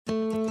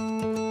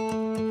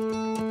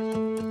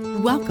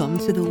Welcome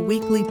to the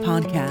weekly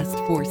podcast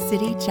for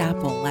City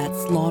Chapel at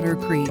Slaughter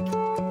Creek,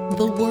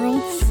 the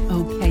world's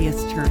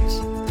okayest church,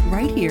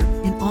 right here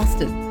in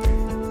Austin.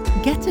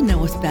 Get to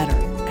know us better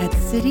at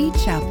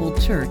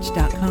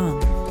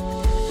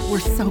citychapelchurch.com. We're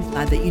so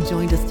glad that you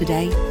joined us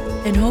today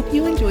and hope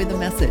you enjoy the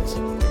message.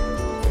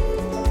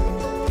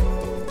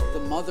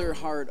 The mother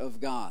heart of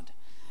God.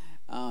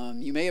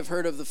 You may have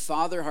heard of the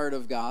father heart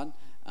of God.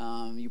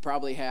 You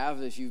probably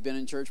have if you've been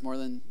in church more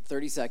than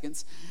 30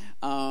 seconds.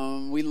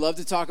 We love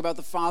to talk about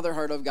the father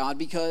heart of God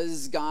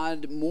because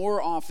God,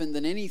 more often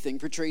than anything,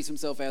 portrays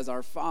himself as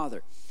our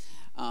Father.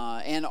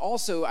 And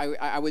also,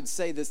 I would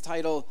say this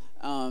title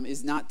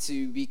is not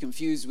to be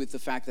confused with the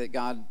fact that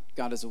God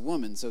is a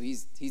woman. So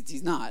he's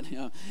not. You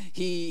know,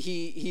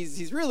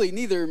 he's really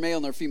neither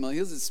male nor female.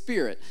 He's a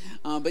spirit.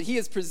 But he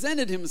has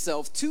presented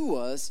himself to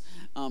us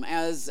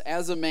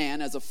as a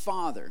man, as a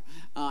father.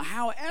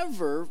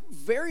 However,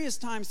 various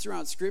times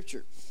throughout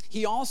Scripture,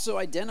 he also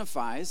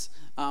identifies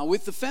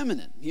with the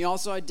feminine. He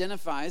also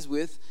identifies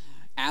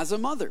as a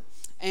mother.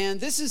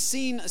 And this is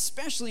seen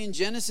especially in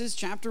Genesis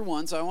chapter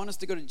 1. So I want us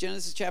to go to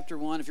Genesis chapter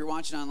 1. If you're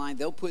watching online,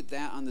 they'll put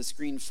that on the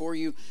screen for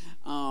you.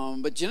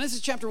 But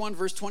Genesis chapter 1,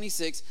 verse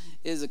 26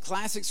 is a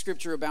classic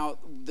scripture about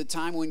the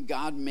time when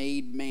God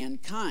made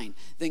mankind.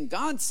 Then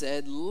God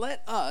said,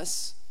 let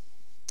us,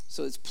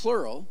 so it's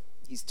plural.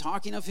 He's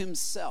talking of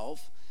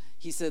himself.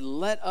 He said,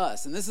 let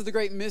us. And this is the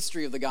great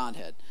mystery of the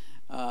Godhead.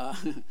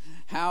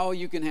 How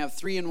you can have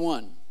three in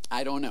one,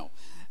 I don't know.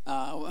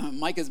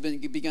 Mike has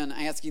begun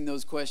asking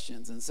those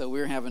questions, and so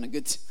we're having a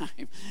good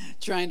time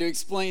trying to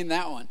explain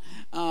that one.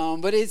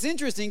 But it's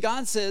interesting.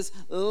 God says,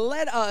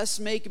 let us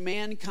make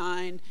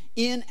mankind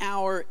in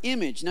our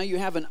image. Now you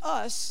have an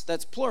us,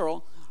 that's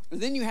plural, and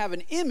then you have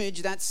an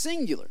image, that's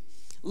singular.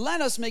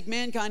 Let us make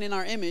mankind in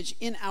our image,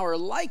 in our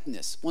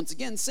likeness, once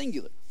again,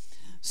 singular,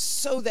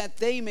 so that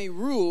they may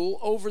rule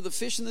over the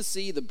fish in the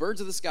sea, the birds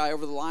of the sky,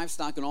 over the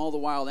livestock, and all the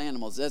wild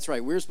animals. That's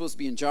right, we're supposed to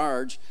be in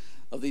charge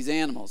of these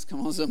animals.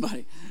 Come on,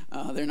 somebody.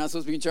 They're not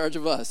supposed to be in charge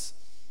of us.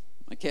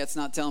 My cat's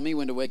not telling me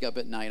when to wake up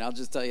at night. I'll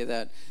just tell you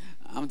that.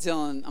 I'm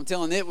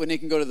telling it when it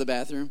can go to the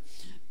bathroom.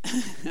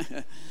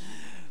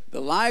 The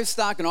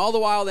livestock and all the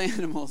wild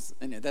animals.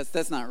 And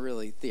that's not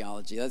really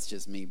theology. That's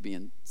just me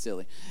being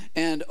silly.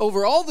 And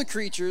over all the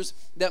creatures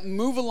that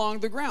move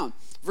along the ground.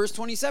 Verse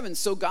 27.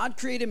 So God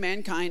created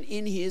mankind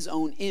in his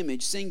own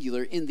image,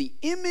 singular. In the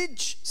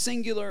image,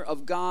 singular,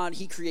 of God,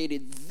 he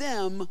created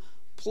them,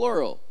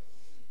 plural.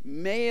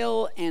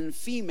 Male and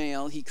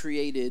female, he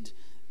created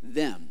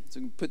them. So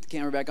we can put the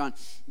camera back on.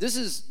 This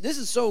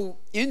is so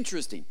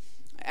interesting.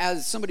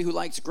 As somebody who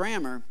likes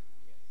grammar,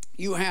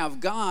 you have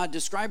God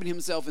describing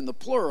himself in the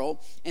plural,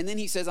 and then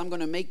he says, I'm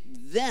going to make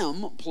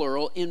them,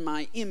 plural, in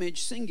my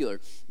image, singular.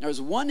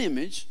 There's one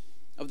image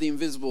of the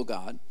invisible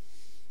God,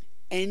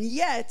 and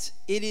yet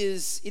it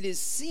is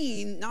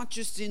seen not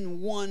just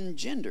in one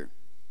gender.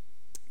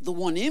 The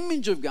one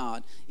image of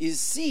God is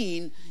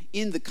seen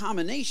in the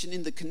combination,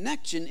 in the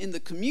connection, in the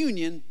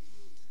communion,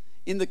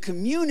 in the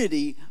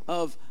community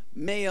of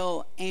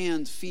male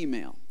and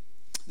female.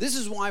 This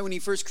is why when he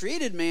first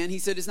created man, he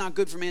said it's not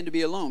good for man to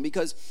be alone,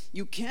 because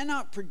you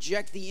cannot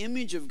project the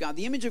image of God.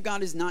 The image of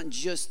God is not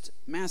just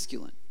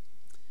masculine,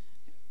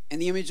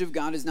 and the image of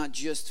God is not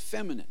just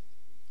feminine.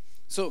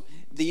 So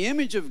the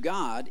image of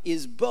God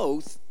is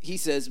both, he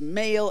says,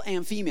 male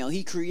and female.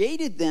 He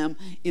created them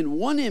in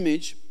one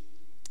image,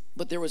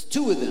 but there was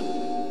two of them.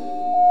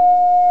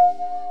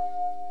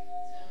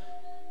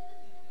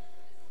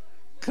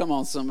 Come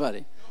on,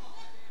 somebody.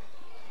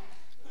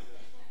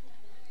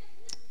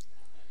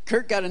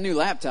 Kirk got a new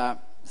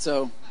laptop,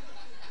 so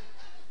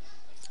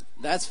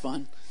that's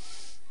fun.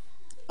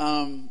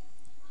 That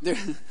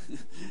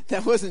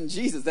wasn't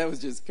Jesus. That was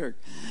just Kirk.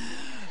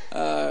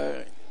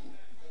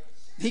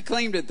 He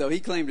claimed it though.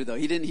 He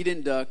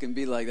didn't duck and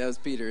be like, that was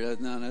Peter.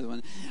 No, that's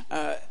one.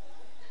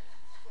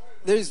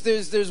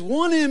 There's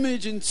one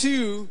image and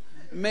two,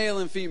 male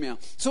and female.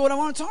 So what I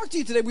want to talk to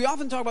you today, we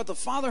often talk about the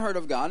father heart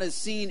of God as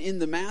seen in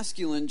the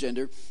masculine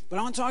gender, but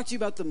I want to talk to you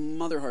about the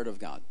mother heart of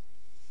God.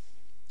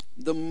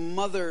 The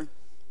mother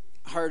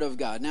heart of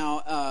God.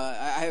 Now,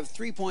 I have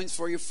 3 points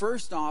for you.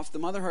 First off, the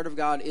mother heart of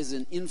God is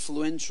it's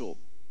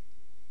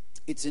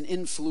an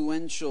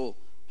influential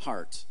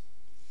heart.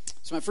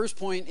 So my first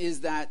point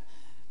is that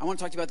I want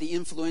to talk to you about the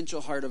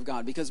influential heart of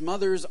God, because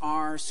mothers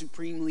are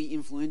supremely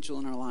influential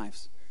in our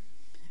lives.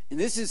 And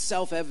this is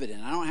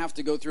self-evident. I don't have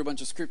to go through a bunch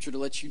of scripture to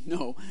let you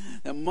know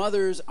that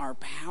mothers are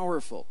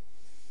powerful.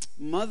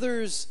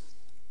 Mothers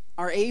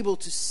are able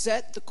to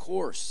set the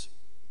course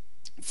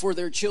for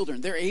their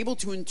children. They're able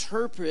to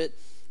interpret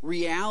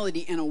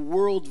reality and a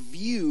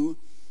worldview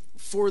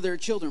for their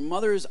children.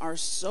 Mothers are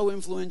so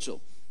influential.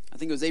 I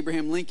think it was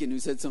Abraham Lincoln who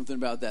said something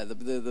about that.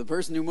 The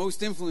person who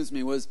most influenced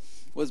me was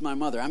my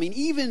mother. I mean,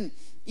 even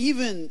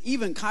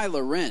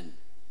Kylo Ren.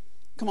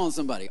 Come on,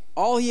 somebody.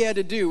 All he had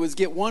to do was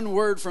get one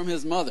word from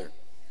his mother.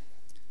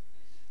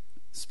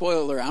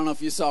 Spoiler alert, I don't know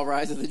if you saw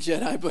Rise of the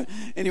Jedi, but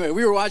anyway,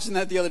 we were watching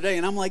that the other day,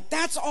 and I'm like,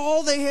 that's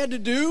all they had to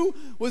do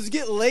was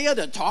get Leia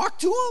to talk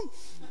to him?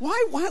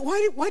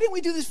 Why didn't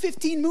we do this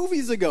 15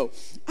 movies ago?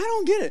 I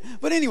don't get it.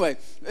 But anyway,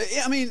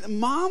 I mean,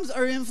 moms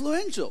are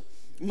influential.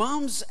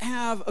 Moms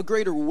have a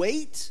greater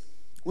weight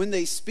when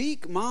they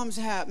speak. Moms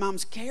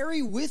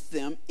carry with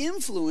them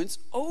influence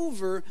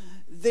over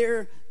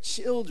their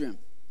children.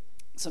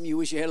 Some of you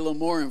wish you had a little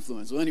more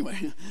influence. Well,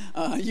 anyway,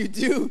 you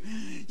do.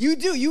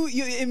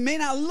 It may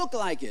not look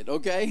like it,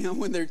 okay,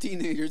 when they're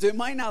teenagers. It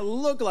might not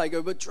look like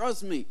it, but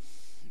trust me,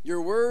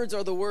 your words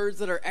are the words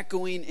that are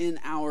echoing in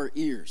our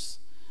ears.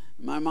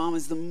 My mom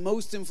is the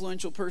most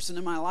influential person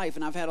in my life,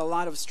 and I've had a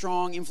lot of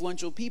strong,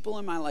 influential people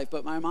in my life,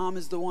 but my mom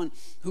is the one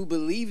who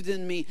believed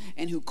in me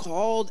and who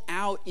called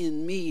out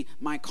in me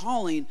my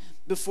calling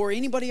before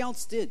anybody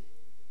else did.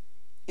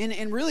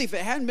 And really, if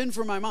it hadn't been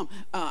for my mom,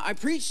 I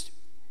preached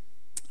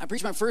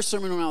my first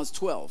sermon when I was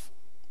 12.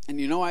 And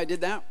you know why I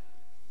did that?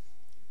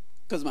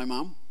 Because of my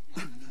mom.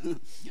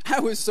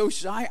 I was so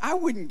shy, I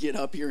wouldn't get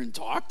up here and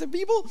talk to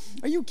people.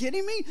 Are you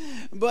kidding me?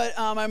 But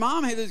my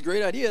mom had this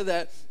great idea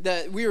that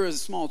we were a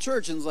small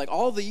church, and it's like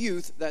all the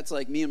youth, that's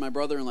like me and my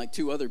brother and like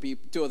two other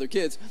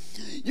kids,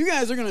 you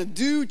guys are going to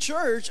do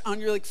church on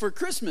your, like, for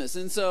Christmas.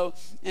 And so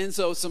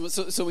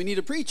we need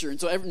a preacher. And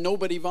so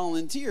nobody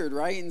volunteered,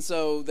 right? And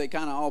so they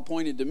kind of all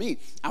pointed to me.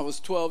 I was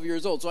 12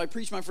 years old. So I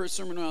preached my first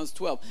sermon when I was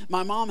 12.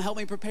 My mom helped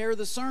me prepare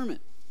the sermon.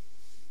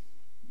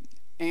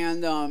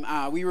 And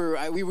we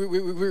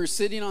were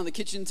sitting on the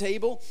kitchen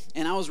table,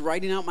 and I was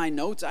writing out my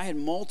notes. I had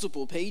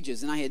multiple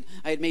pages, and I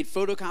had made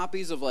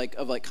photocopies of like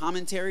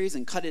commentaries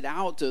and cut it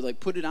out to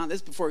like put it on.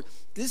 This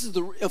is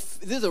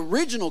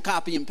original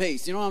copy and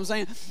paste. You know what I'm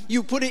saying?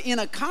 You put it in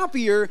a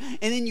copier,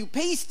 and then you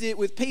paste it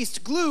with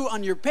paste glue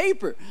on your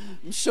paper.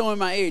 I'm showing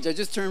my age. I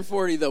just turned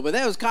 40 though, but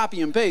that was copy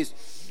and paste.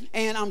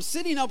 And I'm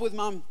sitting up with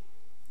Mom,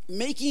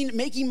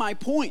 making my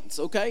points,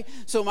 okay?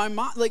 So my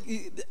mom, like,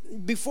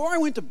 before I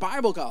went to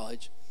Bible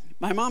college,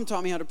 my mom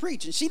taught me how to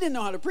preach, and she didn't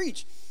know how to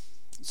preach.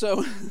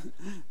 So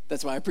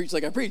that's why I preach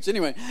like I preach.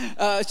 Anyway,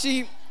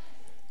 she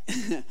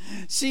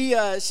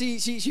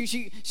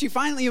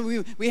finally,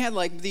 we had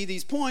like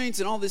these points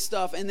and all this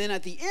stuff, and then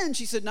at the end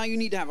she said, now you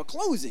need to have a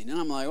closing. And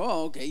I'm like,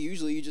 oh, okay,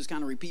 usually you just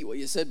kind of repeat what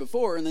you said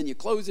before, and then you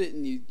close it,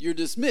 and you're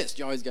dismissed.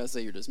 You always got to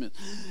say you're dismissed.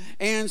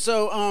 And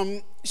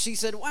so she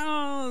said,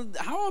 well,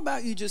 how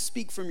about you just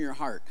speak from your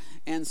heart?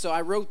 And so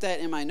I wrote that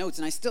in my notes,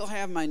 and I still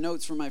have my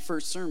notes from my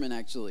first sermon,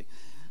 actually.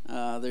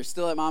 They're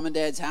still at Mom and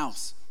Dad's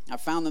house. I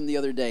found them the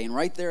other day, and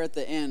right there at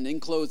the end, in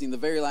closing, the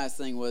very last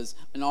thing was,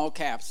 in all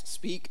caps,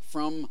 speak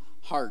from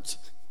heart.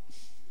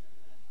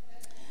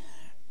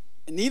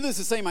 And needless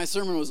to say, my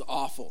sermon was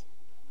awful.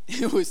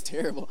 It was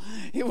terrible.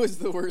 It was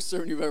the worst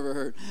sermon you've ever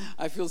heard.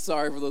 I feel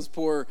sorry for those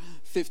poor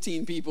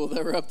 15 people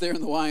that were up there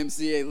in the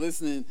YMCA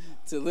listening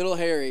to little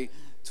Harry,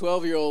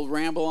 12-year-old,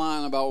 ramble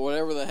on about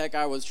whatever the heck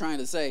I was trying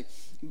to say.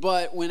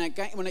 But when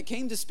it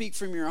came to speak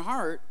from your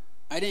heart,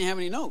 I didn't have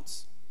any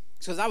notes.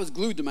 Because I was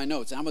glued to my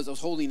notes. I was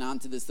holding on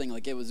to this thing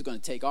like it was going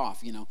to take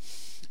off, you know.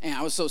 And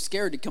I was so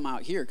scared to come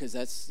out here because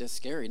that's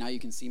scary. Now you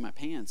can see my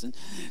pants. And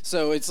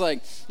so it's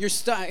like, you're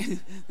stuck.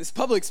 This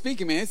public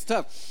speaking, man, it's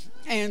tough.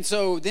 And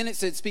so then it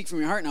said, speak from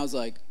your heart. And I was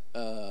like,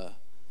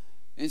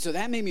 And so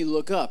that made me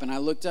look up. And I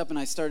looked up and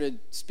I started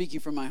speaking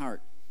from my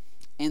heart.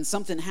 And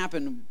something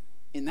happened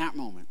in that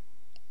moment.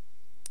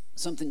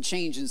 Something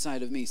changed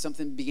inside of me.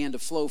 Something began to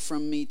flow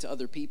from me to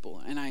other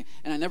people. And I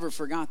never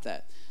forgot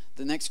that.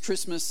 The next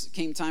Christmas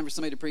came time for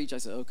somebody to preach. I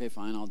said, okay,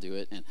 fine, I'll do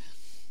it. And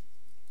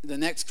the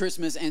next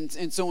Christmas,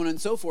 and so on and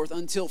so forth,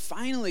 until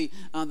finally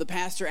the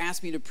pastor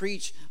asked me to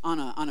preach on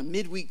a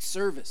midweek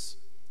service.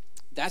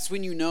 That's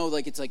when you know,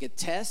 like, it's like a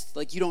test.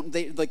 Like,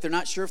 they're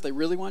not sure if they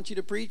really want you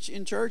to preach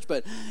in church,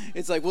 but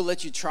it's like, we'll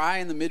let you try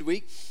in the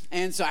midweek.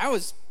 And so I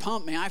was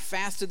pumped, man. I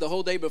fasted the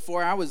whole day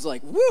before. I was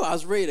like, woo, I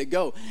was ready to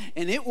go.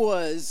 And it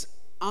was...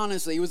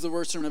 Honestly, it was the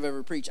worst sermon I've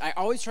ever preached. I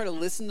always try to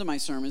listen to my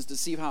sermons to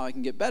see how I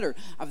can get better.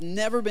 I've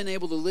never been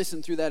able to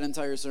listen through that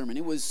entire sermon.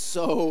 It was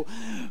so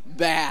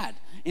bad.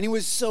 And it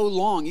was so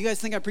long. You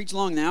guys think I preach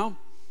long now?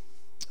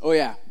 Oh,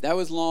 yeah. That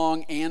was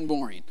long and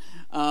boring.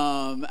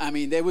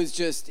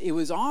 It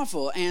was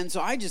awful. And so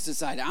I just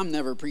decided I'm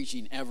never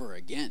preaching ever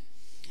again.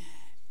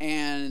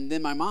 And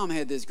then my mom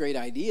had this great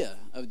idea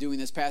of doing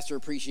this pastor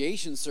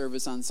appreciation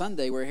service on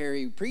Sunday where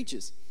Harry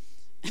preaches.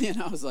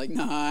 And I was like,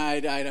 no, I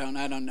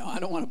don't know. I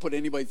don't want to put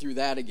anybody through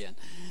that again.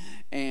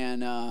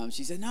 And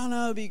she said,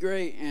 no, it'd be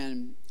great.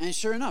 And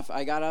sure enough,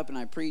 I got up and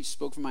I preached,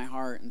 spoke from my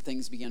heart, and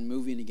things began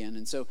moving again.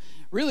 And so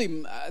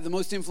really, the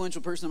most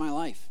influential person in my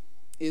life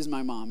is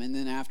my mom. And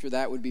then after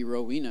that would be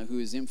Rowena, who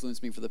has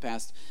influenced me for the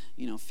past,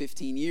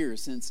 15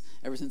 years,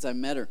 ever since I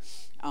met her.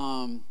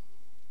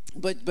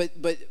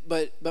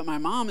 But my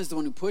mom is the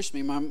one who pushed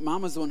me. My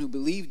mom is the one who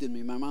believed in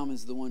me. My mom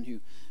is the one who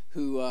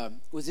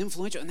was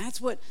influential, and that's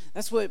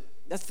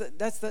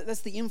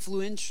the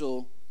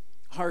influential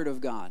heart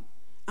of God.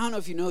 I don't know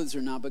if you know this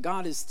or not, but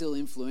God is still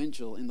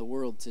influential in the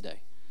world today.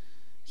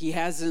 He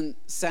hasn't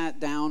sat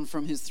down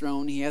from his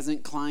throne. He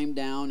hasn't climbed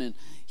down, and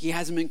he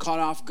hasn't been caught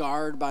off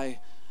guard by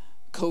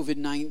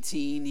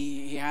COVID-19.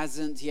 He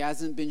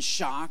hasn't been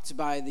shocked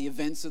by the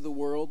events of the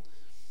world.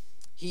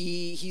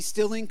 He's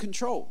still in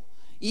control.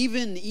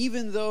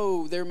 Even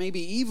though there may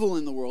be evil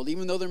in the world,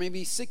 even though there may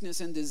be sickness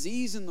and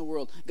disease in the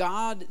world,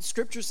 God,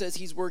 Scripture says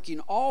he's working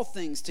all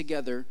things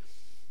together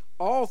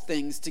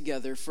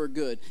for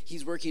good.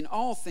 He's working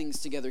all things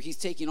together. He's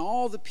taking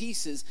all the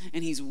pieces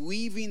and he's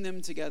weaving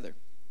them together.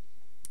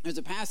 There's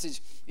a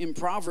passage in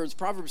Proverbs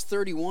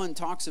 31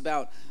 talks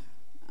about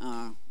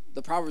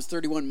the Proverbs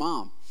 31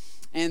 mom.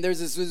 And there's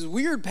this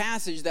weird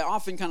passage that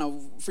often kind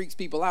of freaks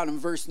people out. In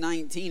verse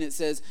 19, it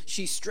says,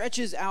 she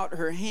stretches out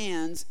her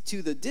hands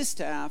to the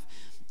distaff,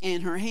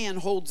 and her hand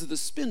holds the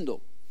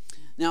spindle.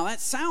 Now, that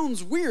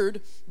sounds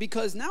weird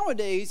because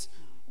nowadays,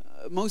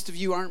 most of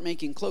you aren't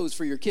making clothes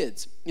for your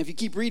kids. If you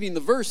keep reading the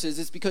verses,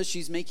 it's because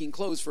she's making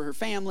clothes for her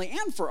family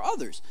and for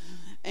others.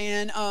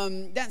 And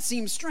that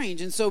seems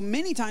strange. And so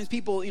many times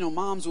people,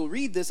 moms will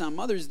read this on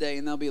Mother's Day,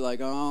 and they'll be like,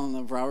 oh,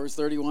 the Proverbs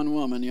 31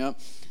 woman, yep.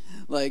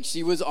 Like,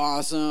 she was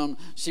awesome.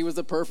 She was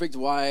the perfect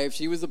wife.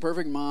 She was the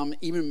perfect mom,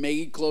 even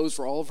made clothes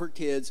for all of her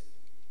kids.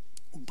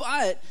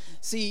 But,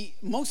 see,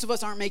 most of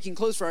us aren't making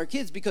clothes for our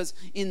kids because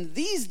in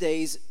these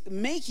days,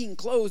 making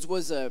clothes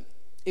was a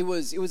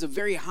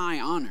very high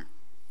honor.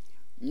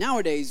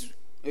 Nowadays,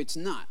 it's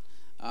not.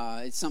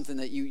 It's something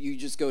that you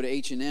just go to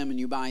H&M and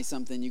you buy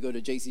something. You go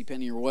to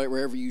JCPenney or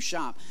wherever you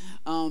shop.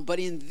 But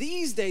in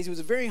these days, it was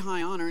a very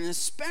high honor, and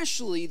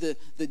especially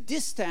the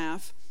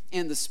distaff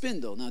and the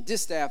spindle. Now,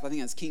 distaff, I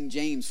think that's King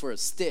James for a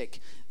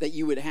stick that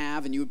you would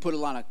have, and you would put a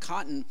lot of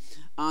cotton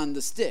on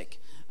the stick.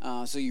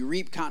 So you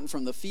reap cotton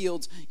from the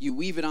fields, you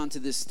weave it onto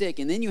this stick,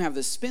 and then you have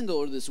this spindle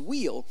or this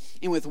wheel,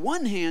 and with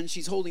one hand,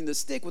 she's holding the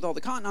stick with all the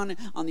cotton on it.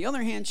 On the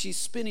other hand, she's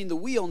spinning the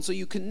wheel, and so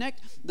you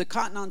connect the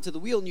cotton onto the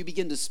wheel, and you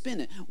begin to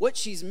spin it. What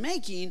she's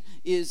making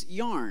is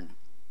yarn.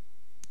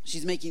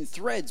 She's making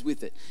threads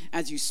with it.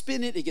 As you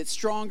spin it, it gets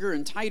stronger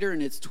and tighter,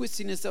 and it's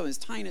twisting itself, and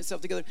it's tying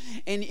itself together,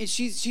 and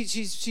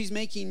she's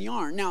making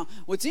yarn. Now,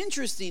 what's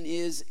interesting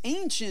is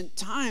ancient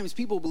times,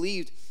 people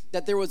believed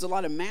that there was a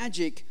lot of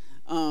magic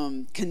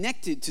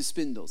connected to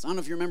spindles. I don't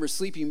know if you remember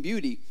Sleeping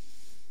Beauty.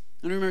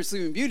 I don't remember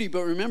Sleeping Beauty,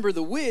 but remember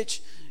the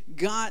witch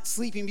got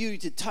Sleeping Beauty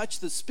to touch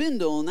the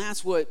spindle, and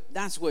that's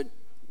what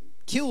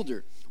killed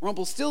her.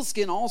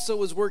 Rumpelstiltskin also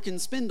was working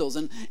spindles,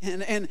 and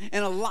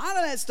a lot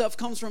of that stuff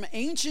comes from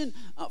ancient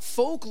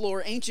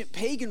folklore, ancient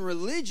pagan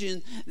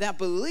religion that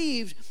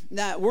believed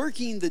that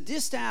working the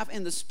distaff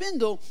and the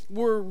spindle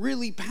were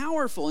really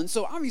powerful. And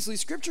so obviously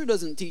Scripture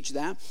doesn't teach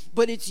that,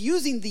 but it's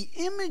using the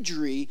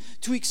imagery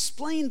to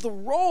explain the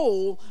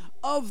role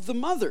of the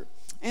mother.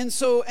 And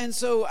so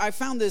I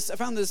found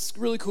this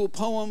really cool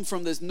poem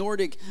from this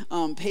Nordic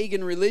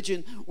pagan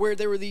religion where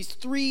there were these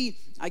three,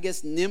 I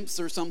guess, nymphs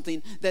or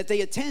something that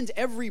they attend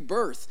every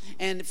birth.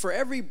 And for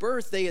every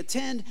birth they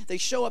attend, they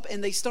show up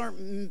and they start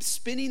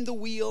spinning the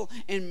wheel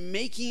and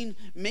making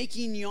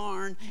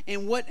yarn.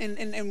 And what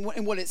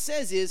it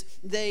says is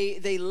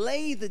they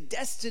lay the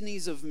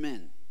destinies of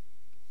men.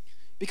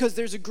 Because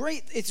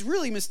it's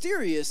really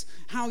mysterious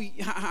how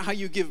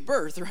you give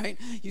birth, right?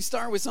 You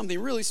start with something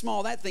really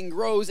small, that thing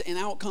grows, and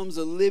out comes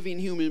a living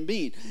human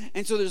being.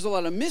 And so there's a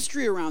lot of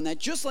mystery around that,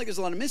 just like there's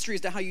a lot of mystery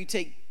as to how you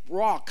take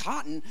raw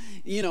cotton,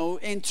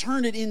 and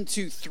turn it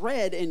into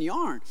thread and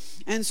yarn.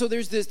 And so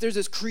there's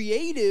this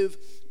creative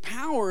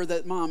power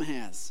that mom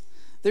has.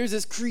 There's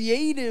this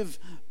creative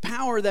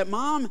power that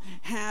mom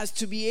has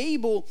to be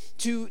able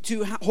to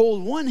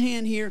hold one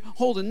hand here,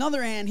 hold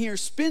another hand here,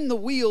 spin the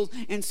wheels,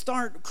 and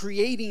start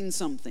creating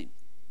something.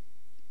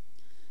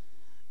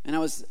 And I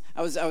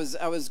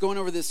was going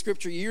over this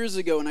scripture years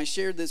ago, and I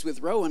shared this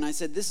with Rowan. I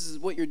said, "This is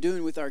what you're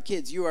doing with our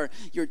kids. You're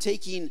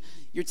taking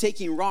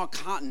raw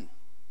cotton,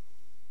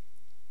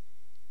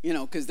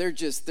 because they're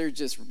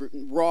just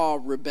raw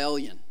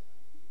rebellion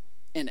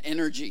and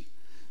energy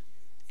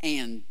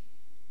and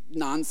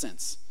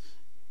nonsense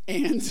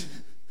and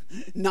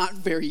not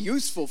very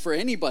useful for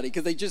anybody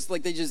because they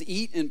just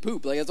eat and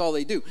poop, like that's all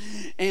they do,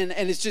 and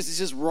it's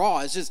just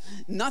raw. It's just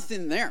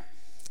nothing there.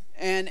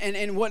 And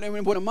what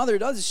a mother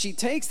does is she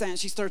takes that and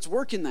she starts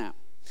working that.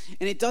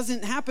 And it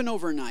doesn't happen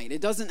overnight. It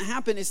doesn't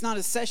happen. It's not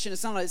a session.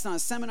 It's not a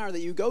seminar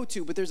that you go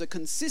to, but there's a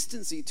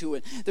consistency to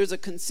it. There's a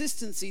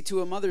consistency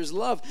to a mother's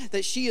love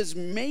that she is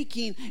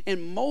making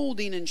and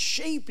molding and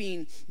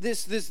shaping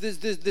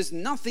this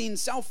nothing,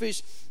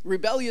 selfish,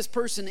 rebellious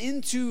person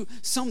into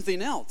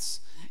something else.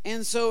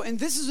 And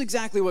this is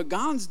exactly what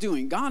God's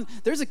doing.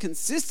 There's a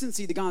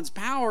consistency to God's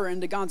power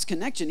and to God's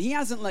connection. He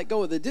hasn't let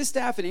go of the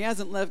distaff and he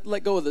hasn't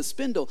let go of the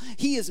spindle.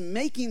 He is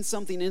making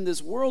something in this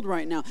world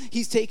right now.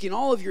 He's taking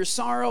all of your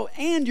sorrow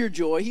and your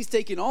joy. He's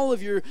taking all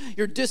of your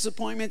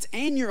disappointments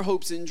and your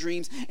hopes and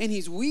dreams, and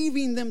he's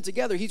weaving them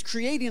together. He's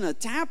creating a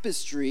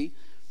tapestry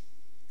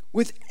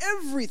with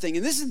everything.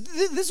 And this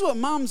is what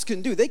moms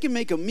can do. They can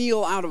make a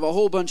meal out of a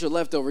whole bunch of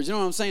leftovers. You know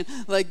what I'm saying?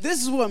 Like,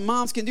 this is what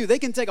moms can do. They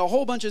can take a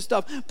whole bunch of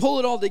stuff, pull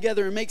it all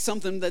together, and make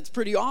something that's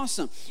pretty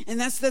awesome. And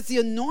that's the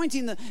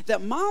anointing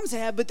that moms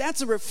have, but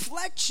that's a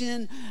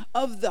reflection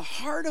of the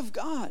heart of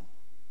God.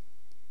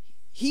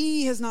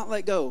 He has not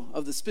let go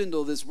of the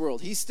spindle of this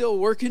world. He's still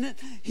working it.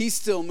 He's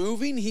still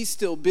moving. He's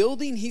still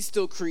building. He's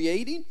still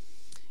creating.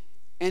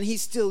 And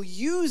he's still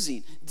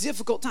using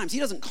difficult times. He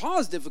doesn't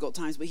cause difficult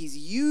times, but he's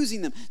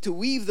using them to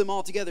weave them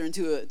all together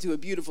into a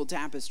beautiful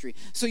tapestry.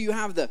 So you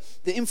have the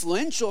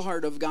influential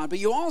heart of God, but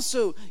you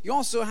also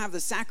have the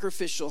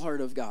sacrificial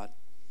heart of God.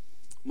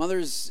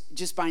 Mothers,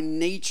 just by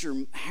nature,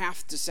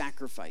 have to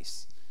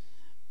sacrifice.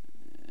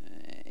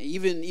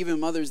 Even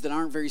mothers that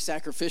aren't very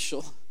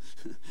sacrificial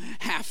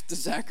have to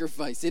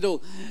sacrifice.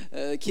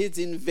 Kids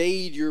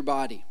invade your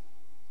body.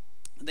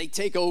 They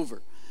take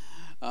over.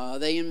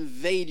 They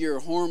invade your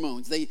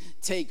hormones. They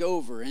take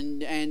over.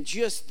 And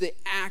just the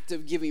act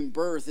of giving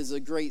birth is a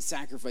great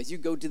sacrifice. You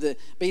go to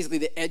basically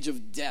the edge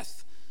of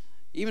death.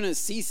 Even a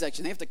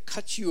C-section, they have to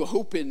cut you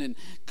open and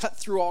cut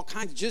through all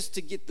kinds just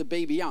to get the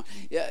baby out.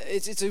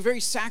 It's a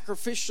very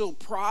sacrificial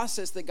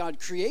process that God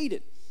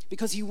created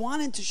because he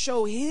wanted to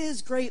show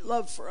his great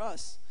love for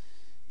us.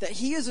 That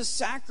he is a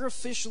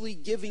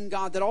sacrificially giving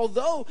God. That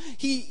although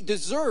he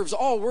deserves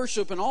all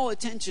worship and all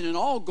attention and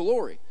all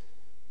glory,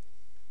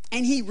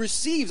 and he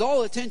receives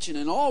all attention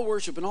and all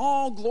worship and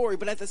all glory.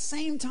 But at the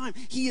same time,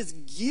 he is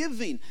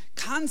giving,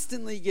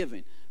 constantly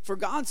giving. For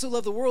God so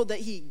loved the world that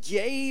he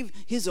gave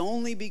his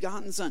only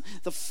begotten Son.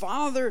 The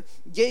Father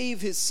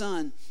gave his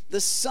Son.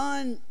 The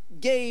Son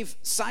gave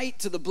sight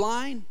to the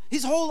blind.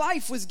 His whole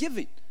life was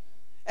giving.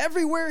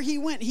 Everywhere he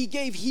went, he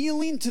gave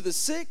healing to the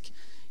sick.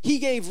 He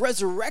gave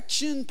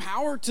resurrection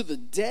power to the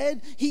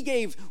dead. He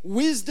gave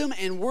wisdom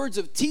and words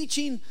of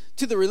teaching.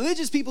 To the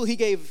religious people, he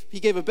gave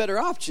a better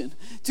option.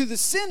 To the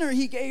sinner,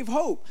 he gave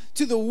hope.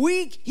 To the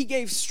weak, he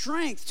gave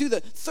strength. To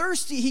the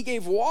thirsty, he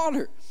gave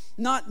water.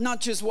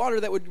 Not just water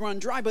that would run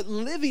dry, but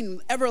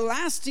living,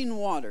 everlasting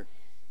water.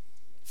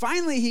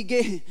 Finally, he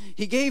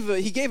gave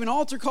an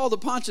altar call to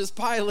Pontius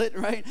Pilate,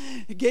 right?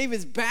 He gave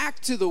his back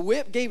to the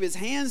whip, gave his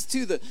hands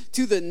to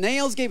the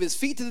nails, gave his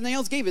feet to the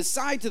nails, gave his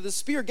side to the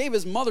spear, gave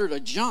his mother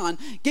to John,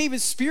 gave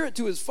his spirit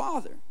to his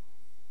Father.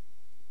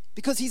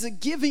 Because he's a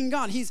giving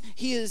God.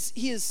 He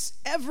is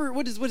ever,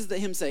 what does the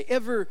hymn say?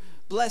 Ever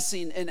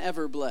blessing and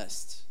ever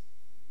blessed.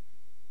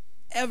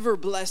 Ever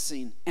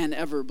blessing and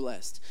ever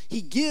blessed.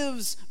 He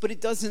gives, but it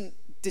doesn't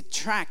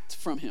detract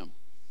from him.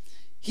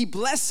 He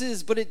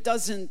blesses, but it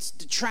doesn't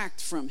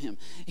detract from him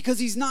because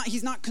he's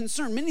not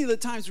concerned. Many of the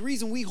times the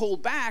reason we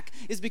hold back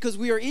is because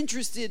we are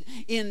interested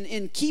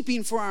in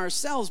keeping for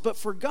ourselves. But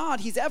for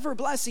God, he's ever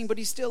blessing, but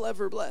he's still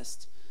ever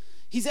blessed.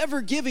 He's ever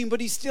giving, but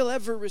he's still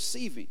ever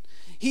receiving.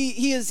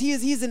 He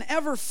is an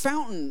ever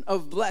fountain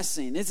of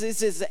blessing.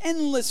 It's an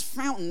endless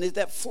fountain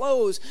that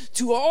flows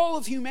to all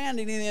of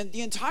humanity and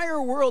the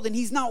entire world, and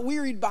he's not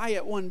wearied by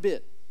it one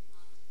bit.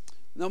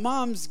 Now,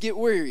 moms get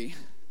weary.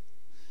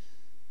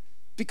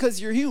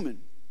 Because you're human.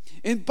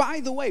 And by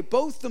the way,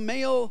 both the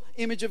male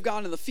image of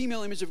God and the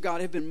female image of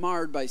God have been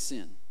marred by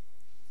sin.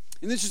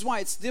 And this is why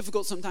it's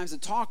difficult sometimes to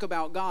talk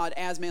about God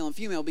as male and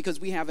female, because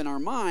we have in our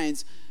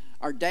minds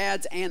our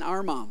dads and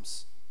our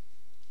moms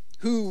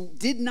who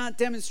did not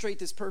demonstrate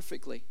this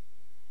perfectly.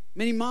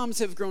 Many moms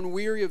have grown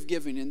weary of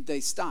giving and they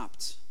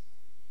stopped.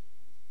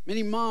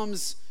 Many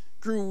moms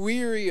grew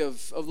weary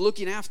of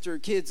looking after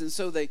kids, and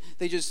so they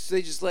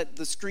just let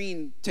the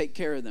screen take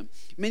care of them.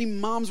 Many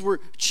moms were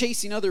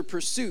chasing other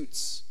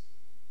pursuits.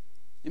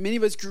 And many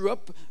of us grew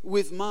up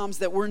with moms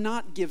that were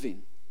not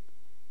giving.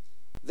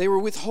 They were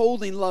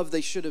withholding love they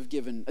should have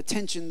given,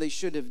 attention they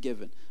should have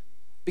given,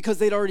 because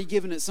they'd already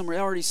given it somewhere.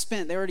 They already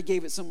spent. They already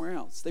gave it somewhere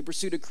else. They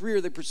pursued a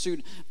career. They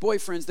pursued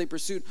boyfriends. They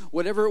pursued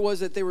whatever it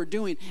was that they were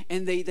doing,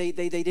 and they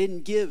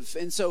didn't give.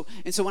 And so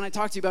when I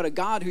talk to you about a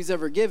God who's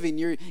ever giving,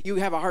 you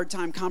have a hard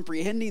time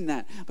comprehending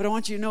that. But I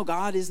want you to know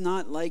God is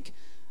not like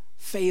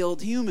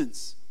failed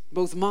humans.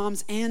 Both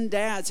moms and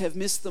dads have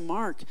missed the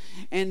mark,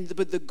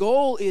 but the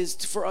goal is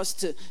for us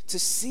to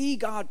see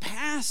God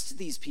past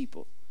these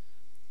people.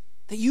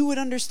 That you would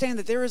understand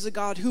that there is a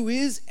God who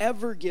is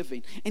ever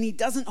giving, and he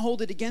doesn't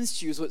hold it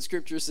against you, is what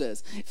Scripture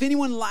says. If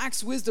anyone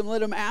lacks wisdom,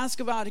 let him ask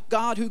about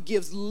God who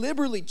gives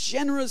liberally,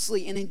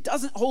 generously, and he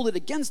doesn't hold it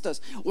against us.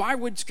 Why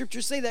would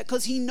Scripture say that?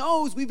 Because he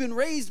knows we've been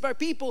raised by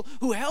people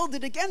who held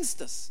it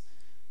against us.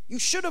 You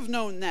should have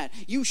known that.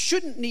 You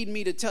shouldn't need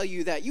me to tell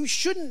you that. You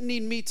shouldn't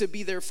need me to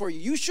be there for you.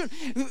 You should,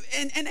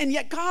 and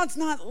yet God's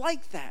not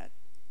like that.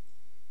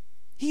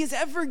 He is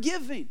ever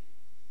giving.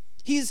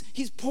 He's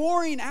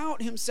pouring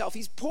out himself.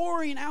 He's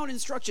pouring out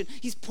instruction.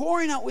 He's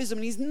pouring out wisdom,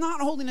 and he's not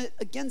holding it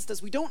against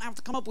us. We don't have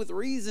to come up with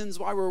reasons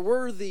why we're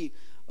worthy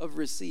of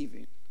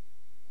receiving.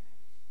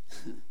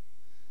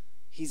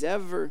 He's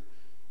ever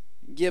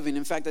giving.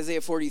 In fact, Isaiah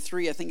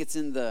 43, I think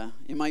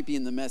it might be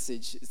in the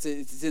Message.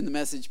 It's in the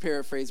Message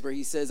paraphrase where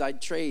he says,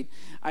 I'd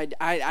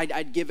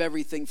give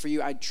everything for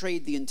you. I'd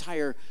trade the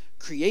entire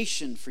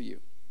creation for you.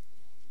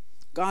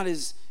 God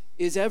is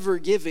ever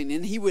giving,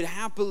 and he would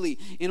happily,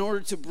 in order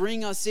to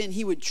bring us in,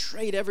 he would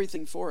trade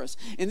everything for us.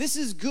 And this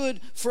is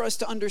good for us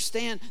to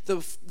understand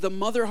the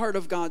mother heart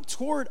of God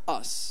toward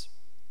us.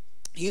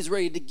 He is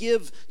ready to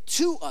give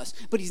to us,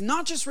 but he's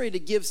not just ready to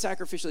give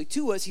sacrificially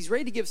to us, he's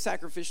ready to give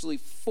sacrificially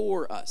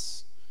for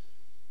us.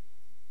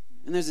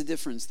 And there's a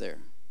difference there.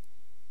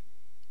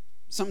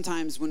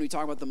 Sometimes when we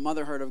talk about the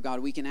mother heart of God,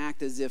 we can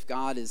act as if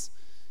God is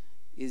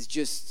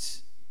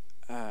just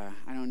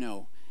I don't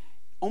know,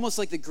 almost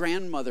like the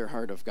grandmother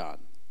heart of God.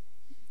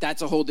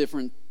 That's a whole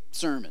different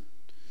sermon.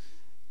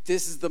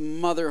 This is the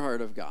mother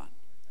heart of God.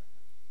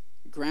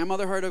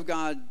 Grandmother heart of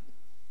God,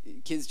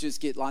 kids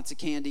just get lots of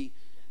candy.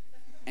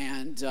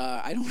 And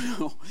I don't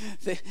know.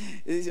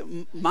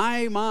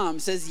 My mom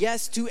says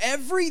yes to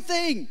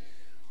everything.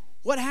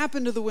 What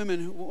happened to the woman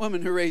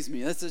who raised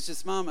me? That's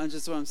just mom. That's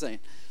just what I'm saying.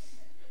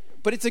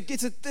 But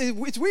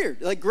it's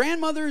weird. Like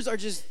grandmothers are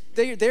just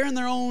they're in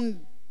their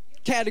own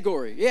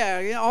category.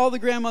 Yeah, all the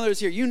grandmothers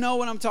here. You know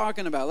what I'm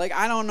talking about. Like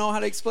I don't know how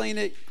to explain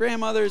it.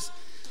 Grandmothers.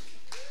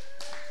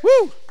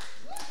 Woo!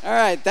 All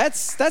right,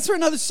 that's for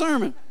another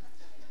sermon.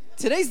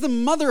 Today's the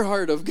mother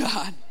heart of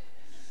God.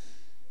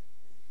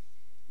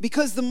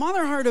 Because the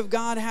mother heart of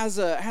God has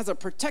a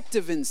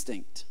protective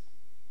instinct,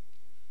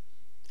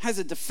 has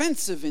a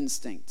defensive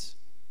instinct.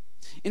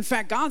 In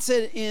fact, God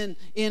said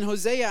in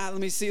Hosea, let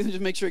me just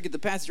make sure I get the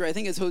passage right. I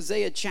think it's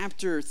Hosea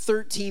chapter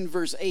 13,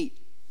 verse 8.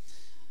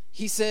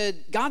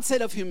 God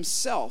said of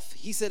himself,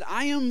 he said,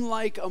 I am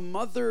like a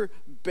mother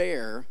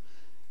bear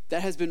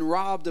that has been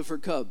robbed of her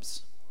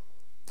cubs.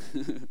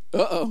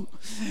 Uh-oh.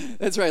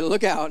 That's right,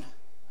 look out.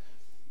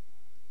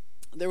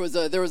 There was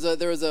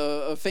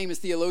a famous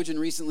theologian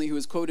recently who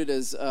was quoted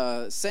as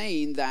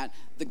saying that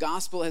the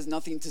gospel has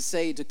nothing to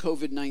say to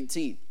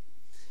COVID-19.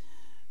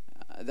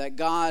 That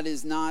God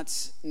is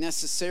not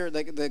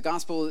necessarily,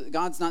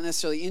 God's not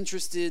necessarily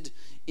interested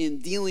in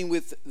dealing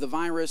with the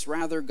virus.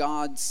 Rather,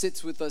 God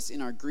sits with us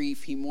in our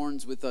grief. He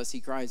mourns with us. He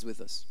cries with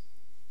us.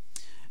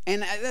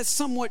 And that's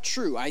somewhat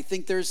true. I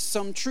think there's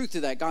some truth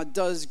to that. God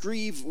does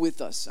grieve with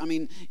us. I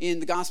mean, in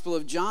the Gospel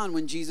of John,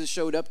 when Jesus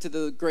showed up to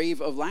the grave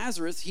of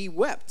Lazarus, he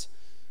wept.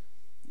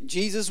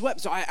 Jesus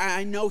wept. So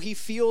I know he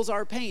feels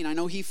our pain. I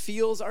know he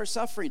feels our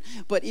suffering.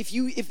 But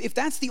if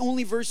that's the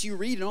only verse you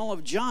read in all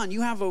of John,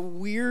 you have a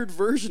weird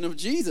version of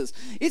Jesus.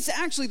 It's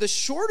actually the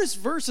shortest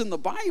verse in the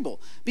Bible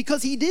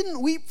because he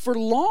didn't weep for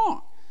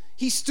long.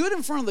 He stood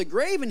in front of the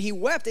grave and he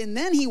wept, and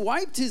then he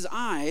wiped his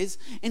eyes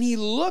and he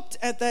looked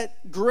at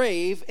that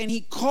grave and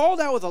he called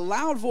out with a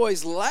loud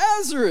voice,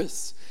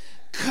 Lazarus,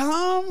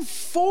 come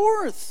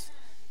forth.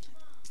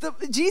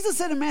 Jesus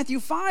said in Matthew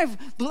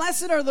 5,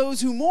 blessed are those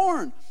who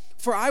mourn,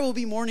 for I will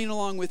be mourning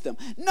along with them.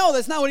 No,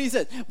 that's not what he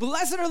said.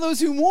 Blessed are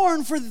those who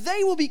mourn, for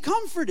they will be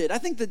comforted. I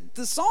think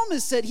the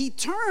psalmist said he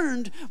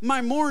turned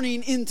my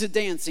mourning into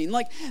dancing.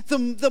 Like the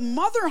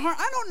mother heart,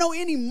 I don't know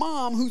any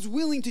mom who's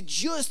willing to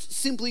just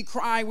simply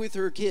cry with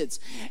her kids.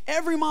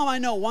 Every mom I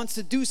know wants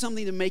to do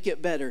something to make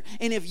it better.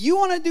 And if you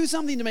want to do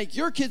something to make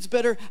your kids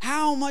better,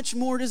 how much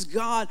more does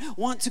God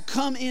want to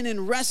come in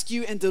and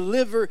rescue and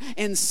deliver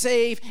and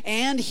save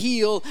and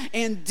heal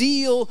and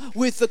deal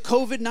with the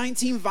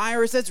COVID-19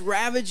 virus that's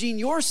ravaging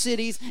your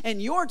cities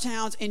and your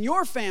towns and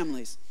your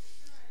families?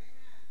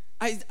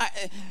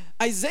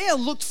 Isaiah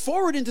looked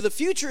forward into the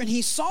future and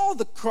he saw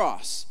the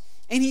cross.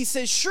 And he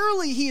says,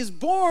 surely he has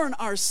borne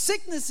our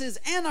sicknesses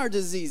and our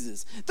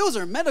diseases. Those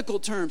are medical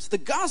terms. The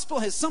gospel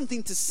has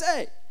something to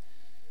say.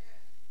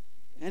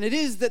 And it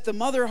is that the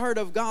mother heart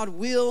of God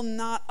will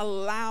not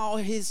allow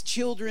his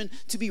children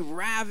to be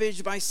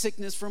ravaged by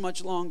sickness for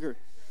much longer.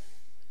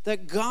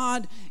 That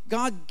God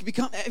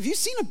have you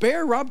seen a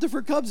bear robbed of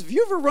her cubs? Have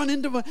you ever run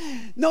into one?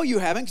 No, you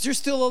haven't, because you're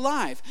still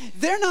alive.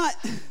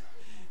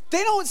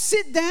 They don't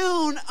sit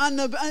down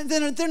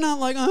they're not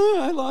like, oh,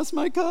 I lost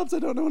my cubs, I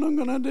don't know what I'm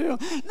gonna do.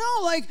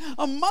 No, like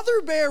a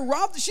mother bear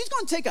she's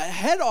gonna take a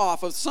head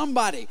off of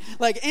somebody,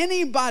 like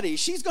anybody.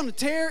 She's gonna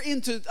tear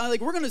into,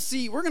 we're gonna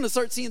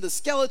start seeing the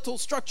skeletal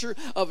structure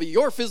of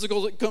your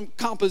physical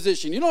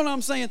composition. You know what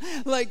I'm saying?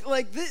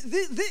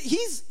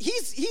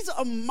 He's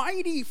a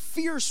mighty,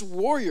 fierce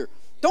warrior.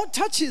 Don't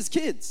touch his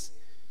kids.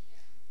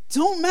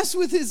 Don't mess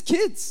with his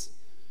kids.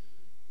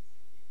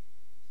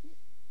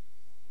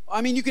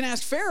 I mean, you can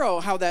ask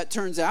Pharaoh how that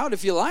turns out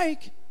if you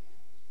like.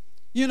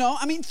 You know,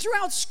 I mean,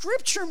 throughout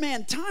Scripture,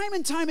 man, time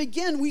and time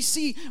again, we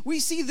see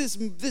this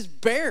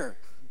bear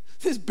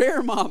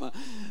mama.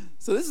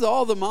 So this is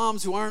all the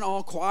moms who aren't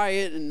all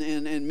quiet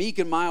and meek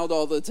and mild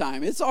all the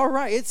time. It's all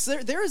right.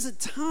 There is a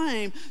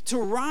time to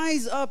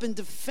rise up and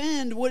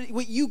defend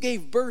what you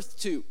gave birth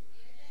to.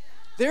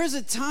 There's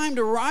a time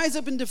to rise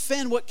up and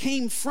defend what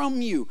came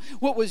from you,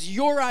 what was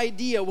your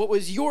idea,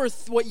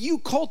 what you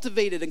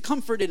cultivated and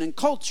comforted and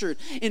cultured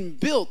and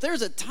built.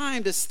 There's a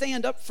time to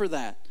stand up for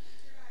that.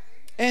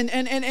 And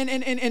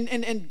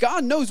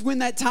God knows when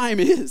that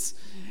time is.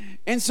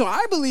 And so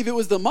I believe it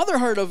was the mother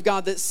heart of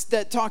God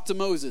that talked to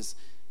Moses.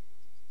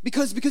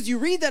 Because you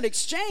read that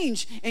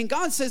exchange and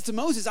God says to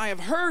Moses, I have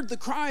heard the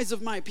cries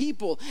of my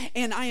people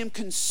and I am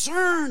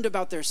concerned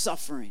about their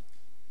suffering.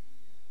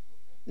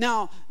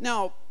 Now,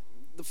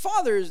 the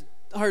father's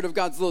heart of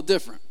God's a little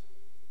different.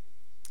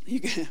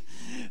 2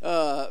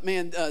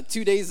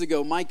 days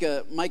ago,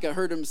 Micah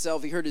hurt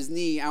himself. He hurt his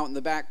knee out in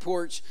the back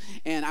porch,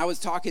 and I was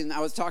talking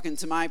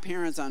to my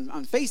parents on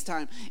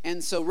FaceTime,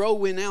 and so Ro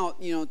went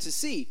out, to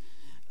see.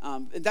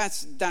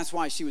 That's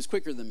why she was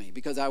quicker than me,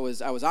 because I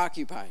was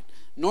occupied.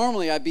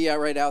 Normally, I'd be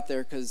right out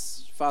there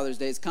because Father's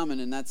Day is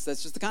coming, and that's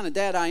just the kind of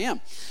dad I am.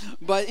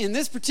 But in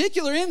this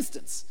particular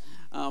instance,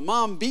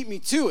 Mom beat me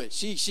to it.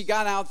 She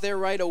got out there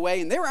right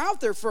away, and they were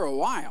out there for a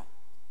while.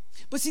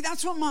 But see,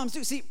 that's what moms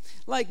do. See,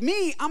 like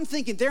me, I'm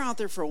thinking they're out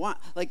there for a while.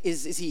 Like,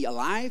 is he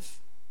alive?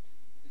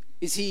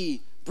 Is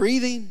he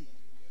breathing?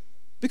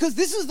 Because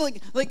this is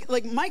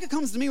like Micah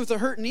comes to me with a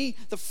hurt knee.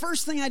 The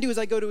first thing I do is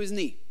I go to his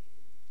knee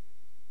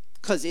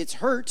because it's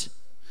hurt.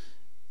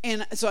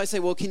 And so I say,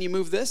 well, can you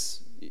move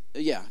this?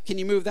 Yeah. Can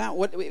you move that?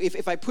 What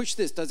if I push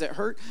this? Does it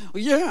hurt?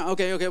 Well, yeah.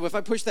 Okay. Well, if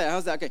I push that,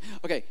 how's that?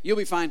 Okay. You'll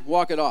be fine.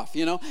 Walk it off.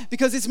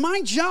 Because it's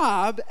my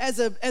job as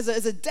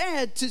a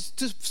dad to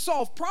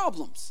solve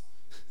problems.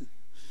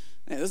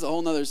 Hey, this is a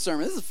whole nother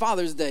sermon. This is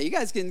Father's Day. You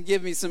guys can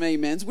give me some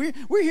amens. We're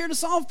here to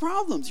solve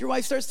problems. Your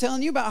wife starts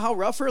telling you about how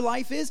rough her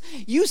life is.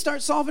 You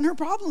start solving her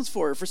problems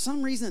for her. For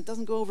some reason, it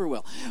doesn't go over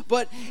well.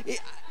 But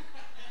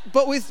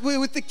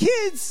with the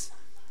kids,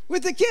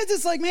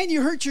 it's like, man,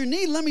 you hurt your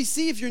knee. Let me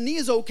see if your knee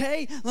is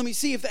okay. Let me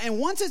see and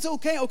once it's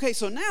okay.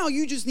 So now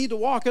you just need to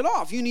walk it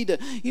off. You need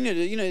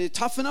to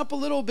toughen up a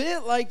little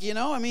bit. Like,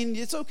 I mean,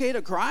 it's okay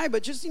to cry,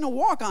 but just,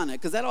 walk on it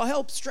because that'll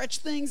help stretch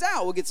things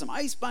out. We'll get some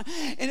ice. But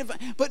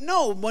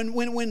no,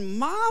 when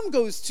mom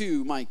goes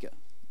to Micah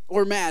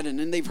or Madden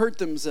and they've hurt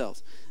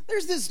themselves,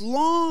 there's this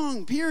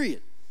long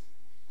period.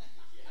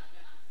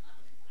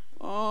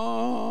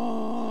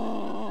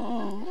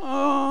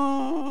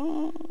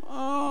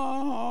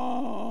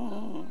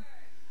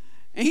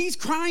 And he's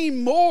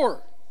crying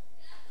more.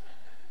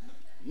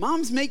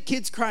 Moms make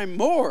kids cry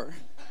more.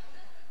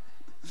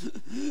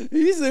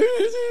 He's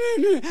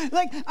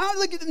like,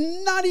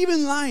 not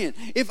even lying.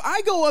 If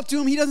I go up to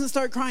him, he doesn't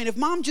start crying. If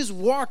mom just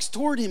walks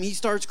toward him, he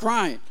starts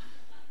crying.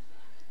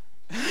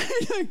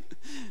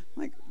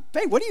 Like,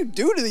 babe, what do you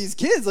do to these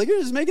kids? Like, you're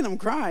just making them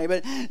cry.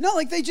 But no,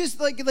 like they just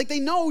like they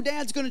know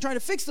dad's going to try to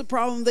fix the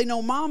problem. They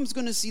know mom's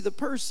going to see the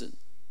person,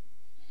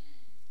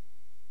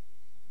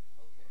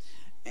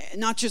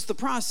 not just the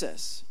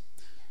process.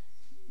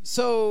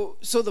 So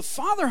the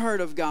father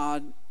heart of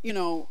God,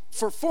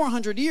 for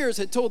 400 years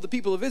had told the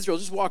people of Israel,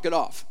 just walk it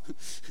off.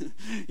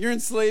 You're in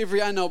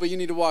slavery, I know, but you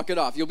need to walk it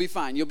off. You'll be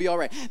fine. You'll be all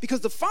right.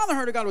 Because the father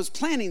heart of God was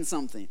planning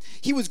something.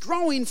 He was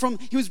growing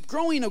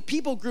a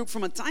people group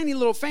from a tiny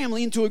little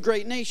family into a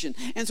great nation.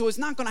 And so it's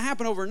not going to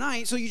happen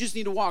overnight, so you just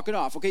need to walk it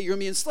off. Okay, you're going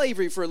to be in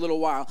slavery for a little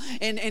while.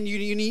 And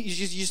you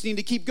just need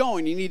to keep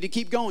going. You need to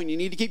keep going. You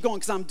need to keep going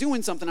because I'm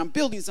doing something. I'm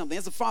building something.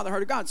 That's the father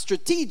heart of God. It's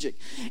strategic.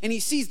 And he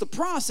sees the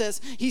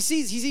process. He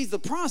sees the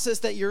process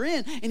that you're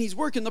in, and he's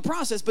working the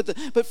process.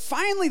 But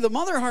finally, the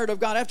mother heart of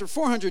God, after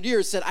 400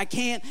 years, said, I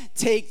can't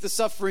take the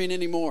suffering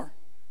anymore.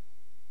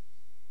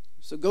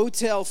 So go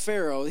tell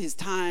Pharaoh his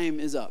time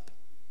is up.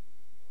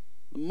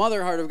 The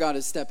mother heart of God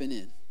is stepping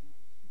in.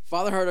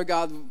 Father heart of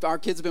God, our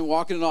kids have been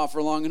walking it off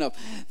for long enough.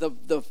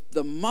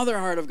 The mother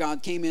heart of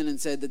God came in and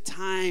said, the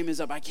time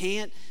is up. I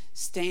can't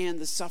stand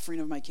the suffering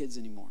of my kids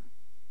anymore.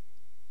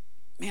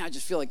 Man, I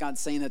just feel like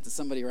God's saying that to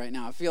somebody right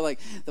now. I feel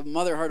like the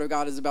mother heart of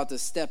God is about to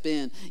step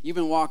in. You've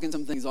been walking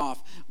some things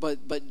off,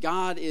 but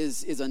God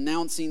is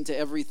announcing to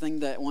everything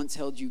that once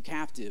held you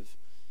captive.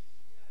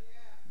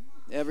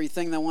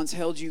 Everything that once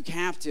held you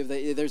captive,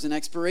 there's an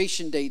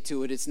expiration date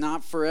to it. It's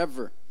not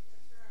forever.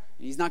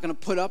 He's not going to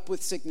put up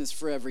with sickness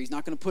forever. He's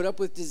not going to put up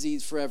with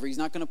disease forever. He's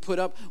not going to put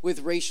up with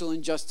racial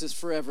injustice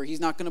forever. He's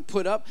not going to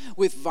put up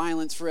with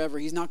violence forever.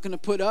 He's not going to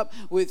put up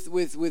with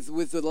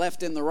the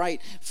left and the right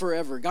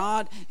forever.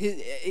 God,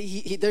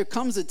 there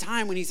comes a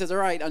time when he says, all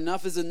right,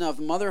 enough is enough.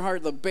 Mother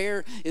heart, the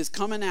bear is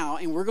coming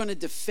out, and we're going to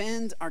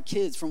defend our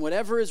kids from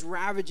whatever is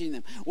ravaging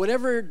them,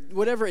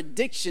 whatever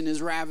addiction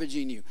is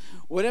ravaging you,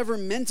 whatever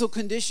mental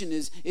condition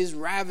is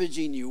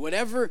ravaging you,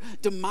 whatever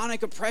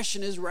demonic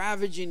oppression is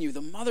ravaging you.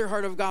 The mother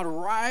heart of God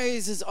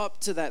rises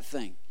up to that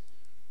thing,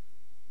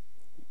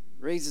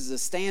 raises a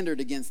standard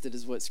against it,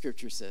 is what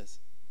Scripture says.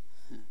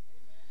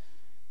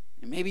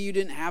 And maybe you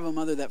didn't have a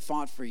mother that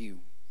fought for you.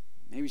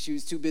 Maybe she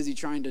was too busy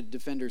trying to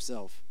defend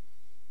herself.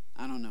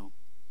 I don't know.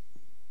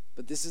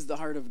 But this is the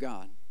heart of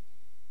God.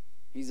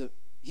 He's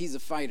a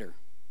fighter.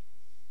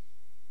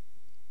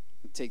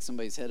 He'll take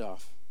somebody's head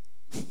off.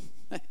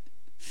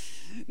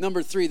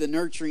 Number 3, the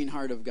nurturing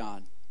heart of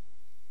God.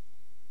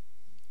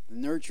 The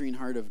nurturing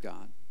heart of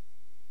God.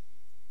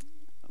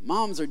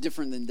 Moms are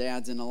different than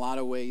dads in a lot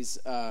of ways,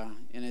 and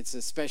it's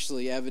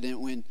especially evident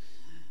when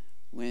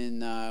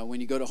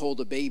you go to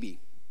hold a baby.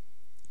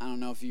 I don't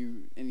know if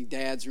any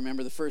dads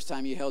remember the first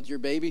time you held your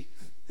baby.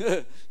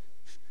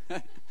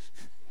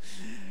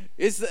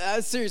 It's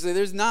seriously,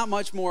 there's not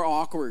much more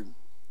awkward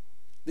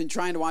than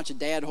trying to watch a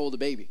dad hold a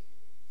baby.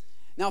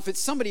 Now, if it's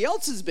somebody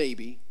else's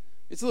baby,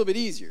 it's a little bit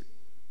easier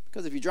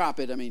because if you drop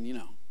it, I mean,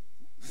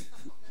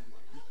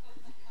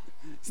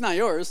 it's not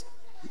yours.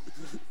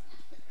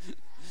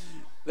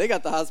 They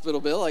got the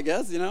hospital bill, I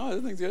guess,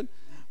 everything's good.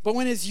 But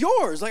when it's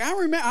yours, like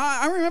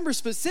I remember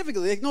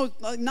specifically, like no,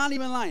 like not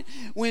even lying.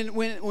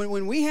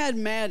 When we had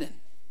Madden,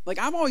 like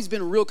I've always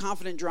been a real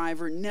confident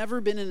driver, never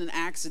been in an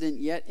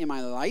accident yet in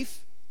my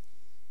life.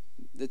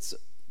 That's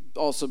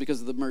also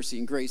because of the mercy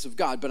and grace of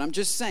God. But I'm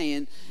just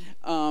saying,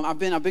 I've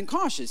been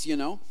cautious,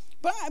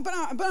 But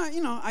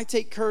I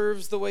take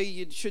curves the way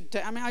you should.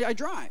 I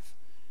drive.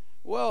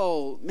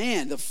 Well,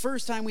 man, the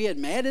first time we had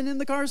Madden in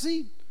the car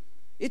seat,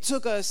 it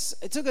took us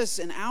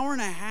an hour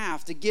and a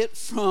half to get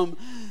from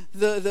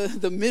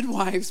the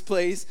midwife's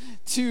place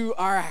to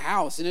our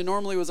house, and it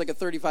normally was like a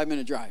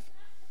 35-minute drive.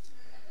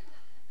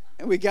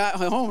 And we got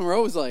home, and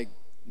Ro was like,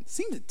 "It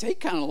seemed to take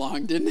kind of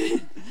long, didn't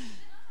it?"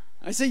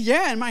 I said,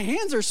 "Yeah, and my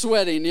hands are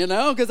sweating,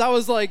 because I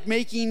was like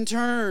making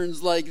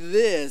turns like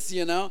this,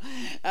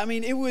 I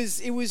mean,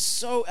 it's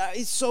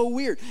so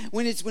weird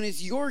when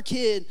it's your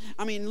kid.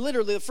 I mean,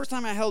 literally, the first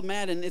time I held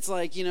Madden, it's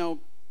like,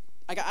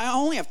 I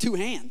only have two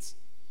hands,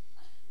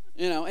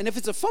 and if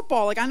it's a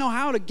football, like I know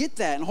how to get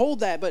that and hold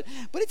that, but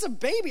it's a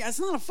baby.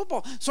 It's not a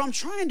football, so I'm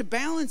trying to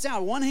balance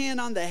out one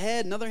hand on the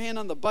head, another hand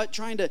on the butt,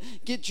 trying to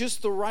get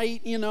just the right,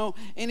 and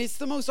it's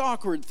the most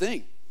awkward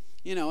thing.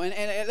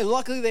 And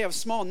luckily they have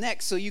small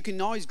necks, so you can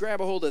always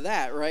grab a hold of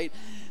that, right?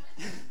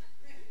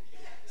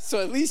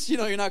 So at least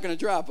you're not going to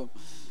drop them.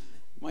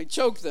 Might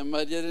choke them,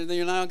 but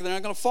they're not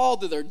going to fall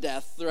to their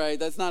death, right?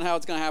 That's not how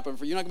it's going to happen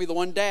for you. You're not going to be the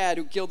one dad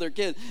who killed their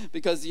kid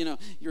because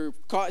you're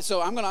caught.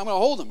 So I'm going to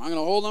hold them. I'm going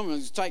to hold them.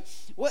 It's tight.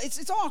 Well,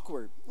 it's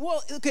awkward.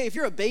 Well, okay, if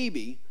you're a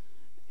baby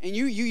and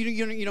you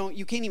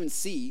can't even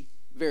see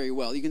very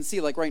well. You can see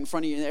like right in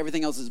front of you, and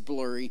everything else is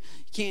blurry. You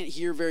can't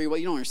hear very well.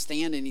 You don't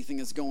understand anything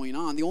that's going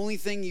on. The only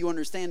thing you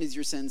understand is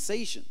your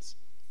sensations.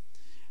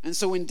 And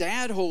so when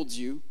dad holds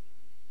you,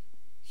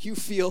 you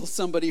feel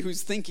somebody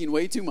who's thinking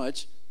way too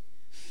much.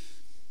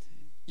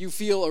 You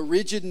feel a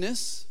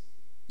rigidness.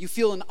 You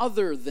feel an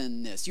other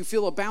than-ness. You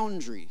feel a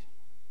boundary.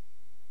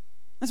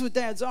 That's what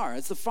dads are.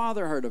 It's the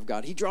father heart of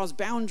God. He draws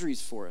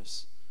boundaries for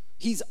us.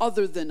 He's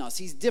other than us.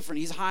 He's different.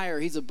 He's higher.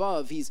 He's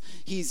above. He's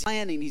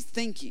planning. He's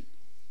thinking.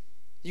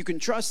 You can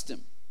trust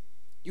him.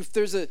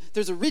 There's a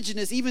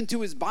rigidness even to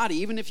his body.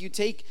 Even if you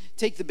take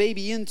the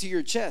baby into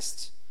your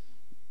chest,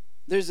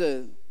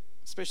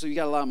 especially if you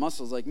got a lot of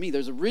muscles like me,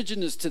 there's a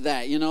rigidness to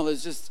that.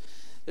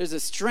 There's a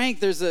strength.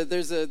 There's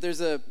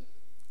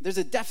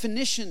a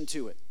definition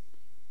to it.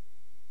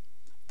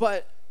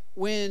 But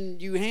when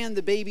you hand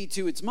the baby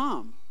to its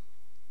mom,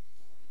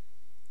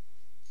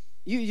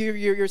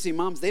 you're seeing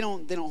moms. They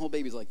don't hold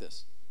babies like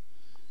this.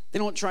 They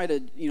don't try to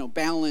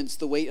balance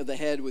the weight of the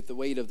head with the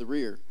weight of the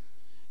rear.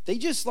 They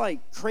just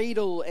like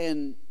cradle,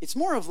 and it's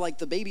more of like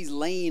the baby's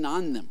laying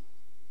on them.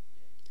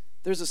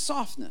 There's a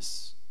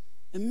softness.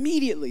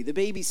 Immediately, the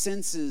baby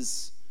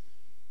senses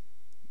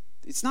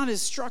it's not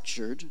as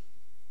structured,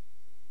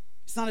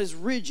 it's not as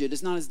rigid,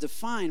 it's not as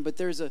defined, but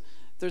there's a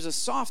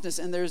softness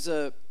and there's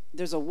a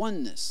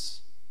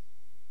oneness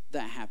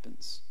that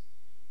happens.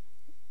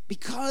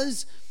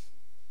 Because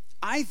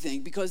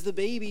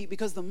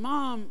the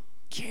mom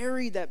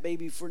carried that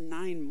baby for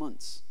 9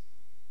 months.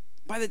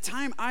 By the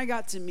time I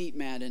got to meet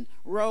Madden,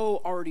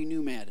 Ro already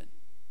knew Madden.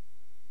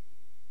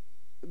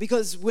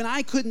 Because when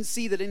I couldn't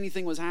see that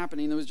anything was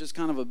happening, there was just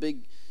kind of a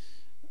big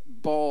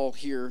ball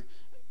here,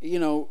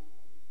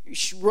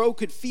 Ro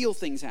could feel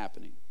things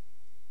happening.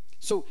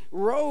 So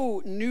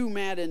Ro knew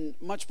Madden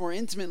much more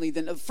intimately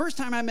than the first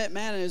time I met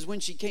Madden is when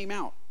she came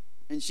out.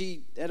 And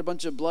she had a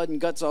bunch of blood and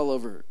guts all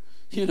over her,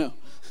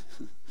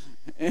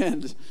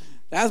 And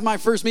that was my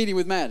first meeting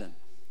with Madden.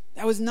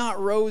 That was not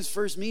Ro's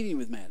first meeting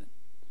with Madden.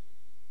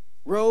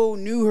 Ro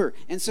knew her.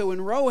 And so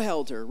when Ro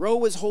held her, Ro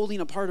was holding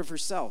a part of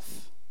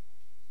herself.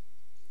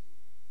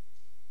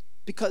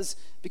 Because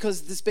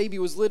this baby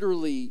was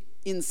literally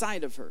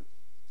inside of her.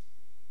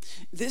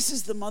 This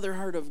is the mother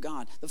heart of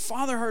God. The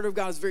father heart of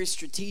God is very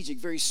strategic,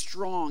 very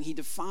strong. He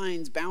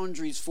defines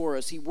boundaries for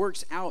us. He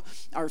works out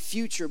our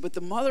future. But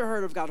the mother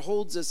heart of God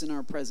holds us in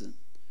our present.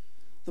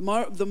 The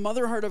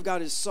mother heart of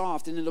God is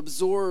soft, and it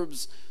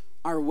absorbs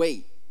our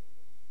weight.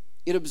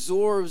 It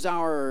absorbs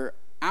our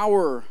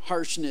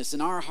harshness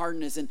and our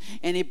hardness, and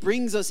it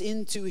brings us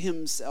into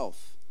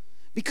himself.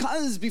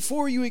 Because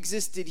before you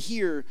existed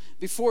here,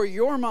 before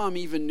your mom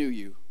even knew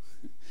you,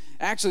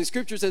 actually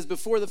scripture says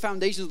before the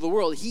foundations of the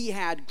world, he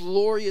had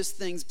glorious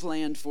things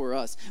planned for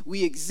us.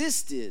 We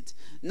existed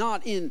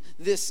not in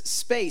this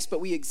space, but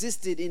we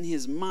existed in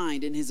his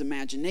mind, in his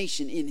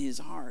imagination, in his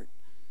heart.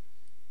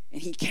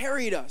 And he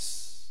carried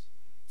us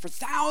for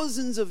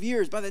thousands of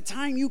years. By the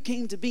time you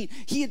came to being,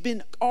 he had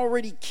been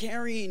already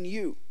carrying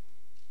you.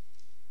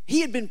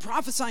 He had been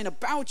prophesying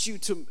about you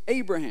to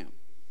Abraham.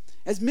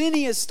 As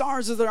many as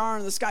stars as there are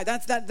in the sky,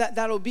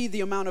 that'll be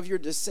the amount of your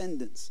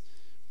descendants.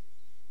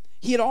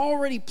 He had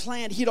already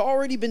planned, he had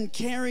already been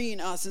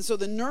carrying us. And so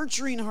the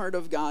nurturing heart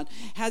of God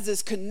has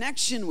this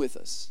connection with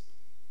us,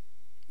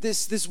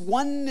 this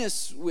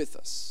oneness with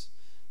us.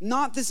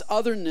 Not this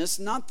otherness,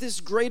 not this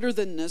greater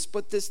than-ness,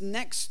 but this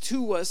next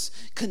to us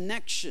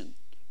connection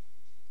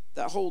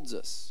that holds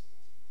us.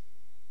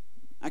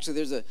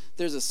 Actually,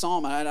 there's a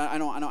psalm. I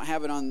don't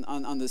have it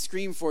on the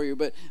screen for you,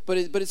 but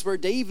it's where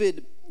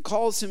David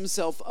calls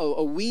himself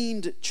a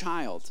weaned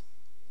child,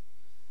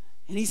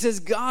 and he says,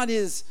 God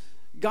is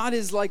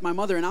like my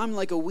mother, and I'm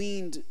like a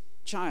weaned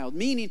child.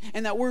 Meaning,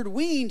 and that word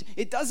weaned,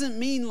 it doesn't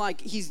mean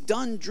like he's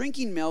done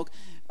drinking milk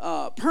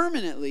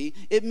permanently.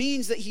 It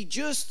means that he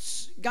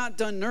just got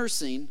done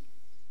nursing,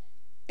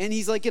 And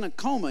he's like in a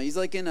coma. He's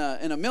like in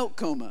a milk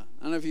coma.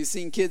 I don't know if you've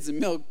seen kids in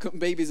milk,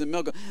 babies in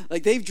milk.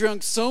 Like they've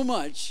drunk so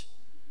much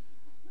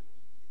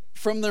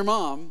from their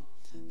mom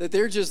that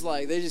they're just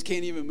like, they just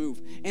can't even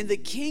move. And the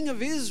king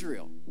of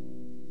Israel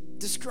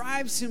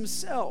describes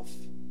himself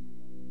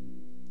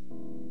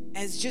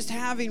as just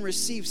having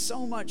received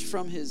so much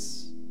from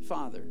his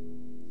Father,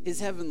 his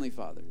heavenly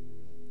Father.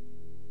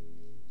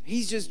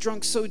 He's just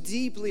drunk so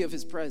deeply of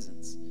his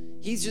presence.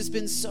 He's just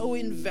been so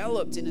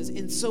enveloped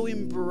and so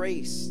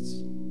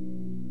embraced.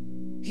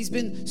 He's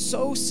been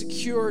so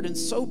secured and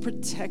so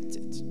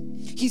protected.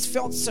 He's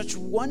felt such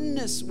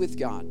oneness with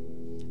God.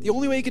 The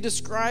only way he could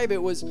describe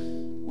it was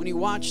when he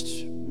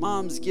watched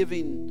moms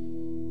giving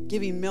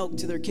milk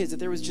to their kids, that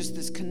there was just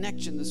this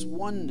connection, this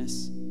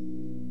oneness.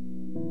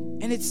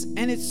 And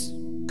it's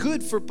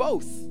good for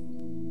both.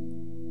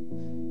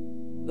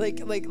 Like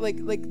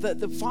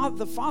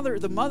the Father,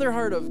 the mother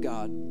heart of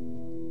God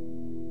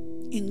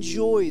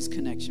enjoys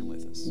connection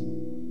with us.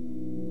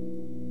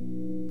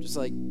 Just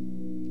like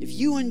if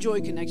you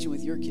enjoy connection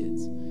with your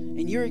kids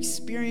and you're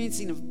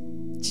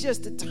experiencing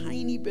just a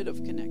tiny bit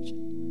of connection,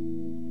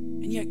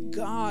 and yet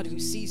God, who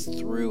sees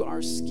through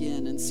our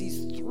skin and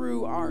sees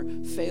through our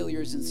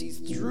failures and sees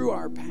through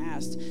our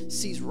past,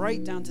 sees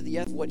right down to the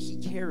end of what he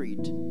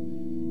carried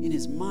in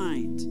his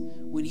mind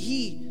when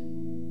he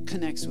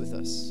connects with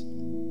us.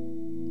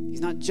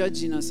 He's not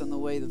judging us on the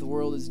way that the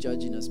world is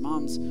judging us.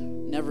 Moms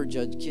never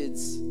judge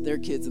their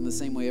kids in the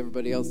same way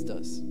everybody else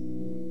does.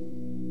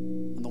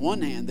 On the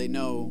one hand, they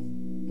know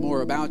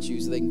more about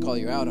you so they can call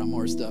you out on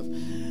more stuff.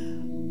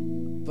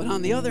 But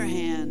on the other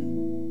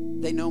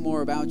hand, they know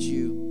more about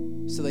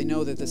you so they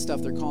know that the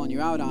stuff they're calling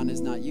you out on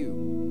is not you.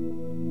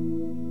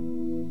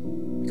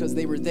 Because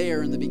they were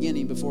there in the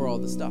beginning before all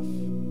the stuff.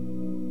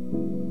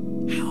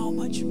 How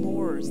much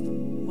more is the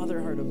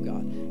mother heart of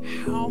God?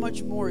 How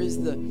much more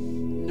is the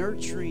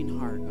nurturing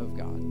heart of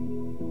God?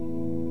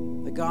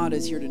 That God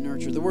is here to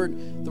nurture. The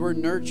word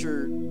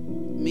nurture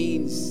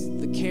means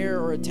the care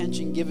or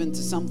attention given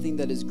to something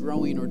that is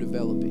growing or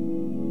developing.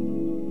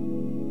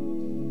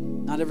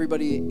 Not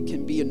everybody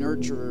can be a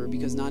nurturer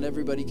because not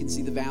everybody can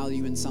see the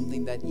value in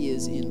something that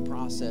is in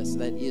process,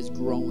 that is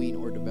growing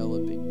or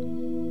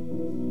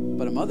developing.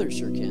 But a mother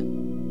sure can.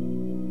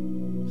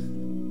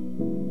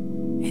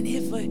 And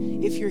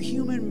if your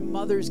human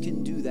mothers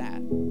can do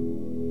that,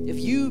 if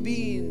you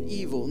being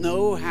evil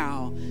know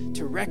how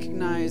to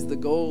recognize the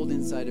gold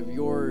inside of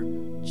your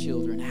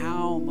children,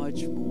 how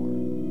much more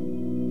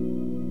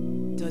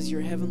does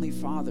your Heavenly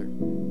Father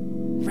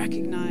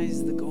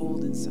recognize the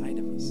gold inside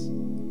of us?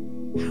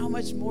 How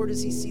much more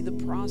does he see the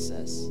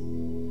process?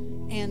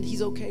 And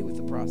he's okay with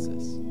the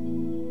process.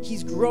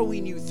 He's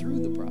growing you through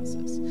the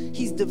process.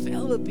 He's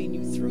developing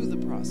you through the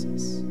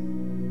process.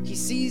 He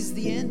sees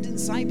the end in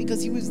sight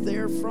because he was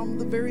there from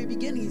the very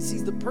beginning. He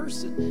sees the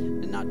person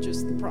and not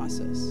just the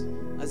process.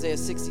 Isaiah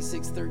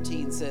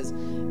 66:13 says,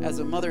 as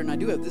a mother, and I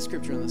do have this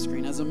scripture on the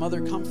screen, as a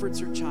mother comforts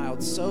her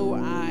child, so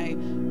I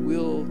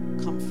will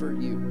comfort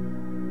you,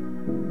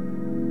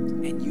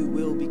 and you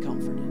will be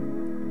comforted.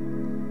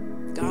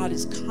 God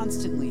is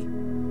constantly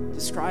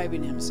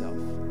describing himself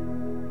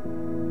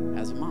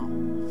as a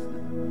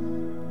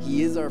mom.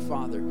 He is our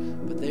Father,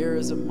 but there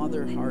is a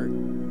mother heart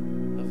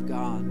of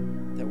God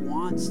that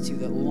wants to,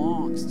 that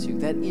longs to,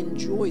 that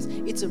enjoys.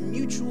 It's a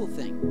mutual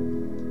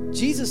thing.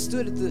 Jesus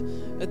stood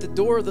at the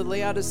door of the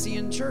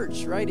Laodicean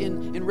church, right,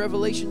 in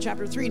Revelation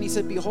chapter 3, and he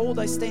said, behold,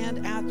 I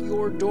stand at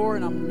your door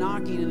and I'm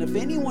knocking, and if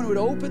anyone would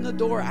open the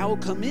door, I will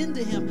come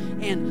into him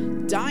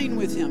and dine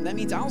with him. That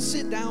means I'll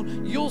sit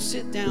down, you'll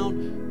sit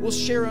down, we'll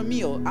share a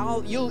meal.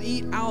 You'll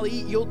eat, I'll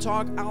eat, you'll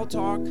talk, I'll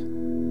talk.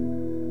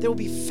 There will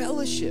be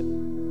fellowship.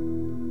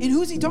 And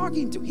who's he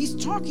talking to?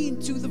 He's talking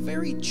to the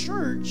very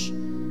church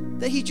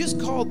that he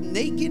just called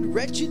naked,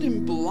 wretched,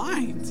 and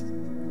blind.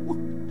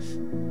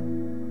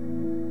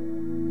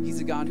 He's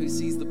a God who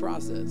sees the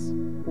process.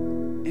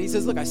 And he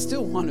says, look, I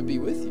still want to be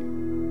with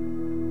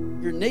you.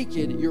 You're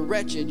naked, you're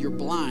wretched, you're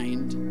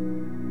blind,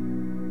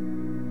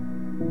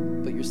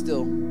 but you're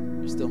still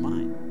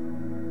mine.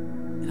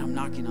 And I'm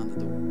knocking on the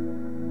door.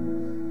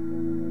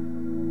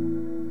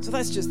 So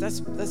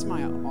that's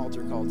my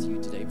altar call to you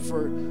today.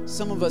 For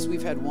some of us,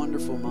 we've had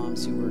wonderful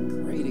moms who were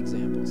great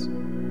examples.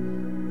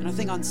 And I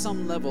think on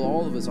some level,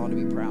 all of us ought to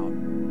be proud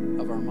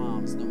of our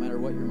moms, no matter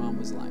what your mom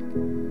was like.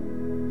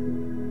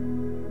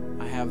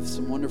 I have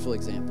some wonderful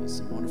examples,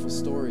 some wonderful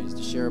stories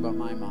to share about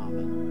my mom.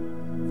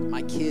 And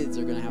my kids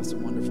are going to have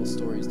some wonderful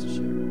stories to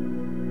share.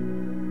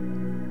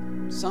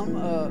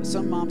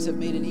 Some moms have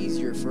made it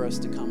easier for us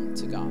to come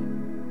to God.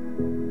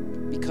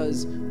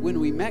 Because when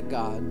we met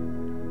God,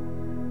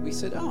 we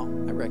said, oh,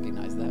 I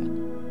recognize that.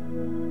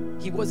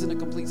 He wasn't a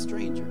complete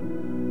stranger.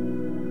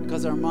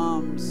 Because our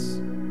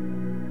moms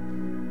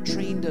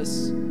trained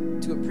us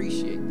to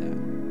appreciate that,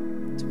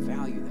 to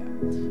value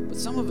that. But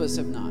some of us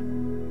have not.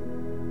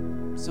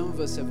 Some of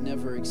us have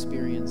never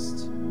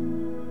experienced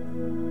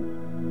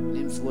an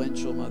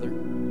influential mother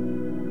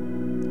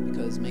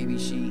because maybe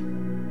she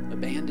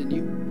abandoned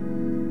you,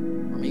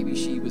 or maybe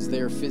she was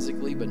there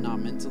physically but not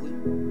mentally.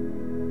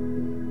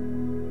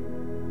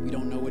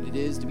 it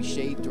is to be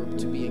shaped or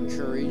to be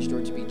encouraged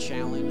or to be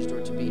challenged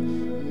or to be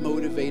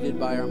motivated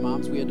by our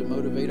moms. We had to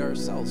motivate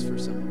ourselves for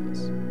some of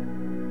us.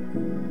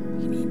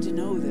 You need to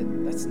know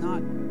that that's not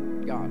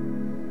God.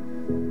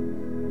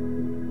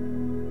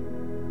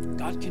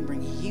 God can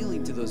bring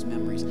healing to those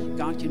memories.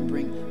 God can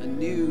bring a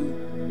new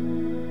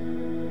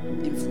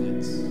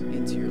influence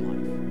into your life.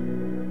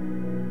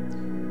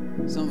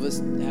 Some of us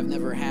have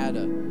never had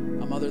a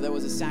mother that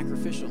was a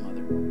sacrificial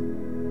mother.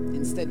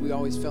 Instead, we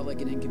always felt like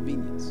an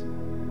inconvenience.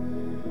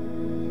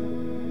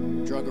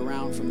 Drug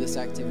around from this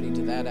activity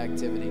to that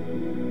activity.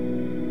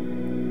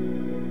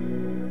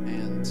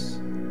 And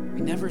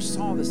we never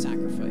saw the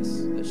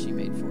sacrifice that she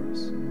made for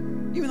us.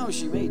 Even though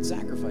she made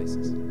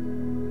sacrifices.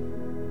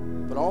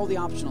 But all the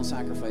optional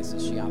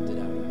sacrifices she opted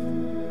out of.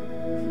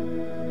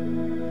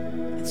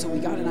 And so we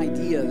got an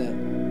idea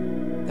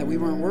that we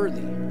weren't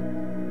worthy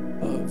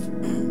of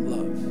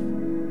love.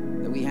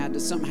 That we had to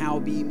somehow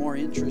be more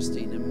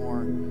interesting and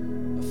more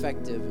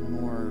effective and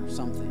more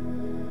something.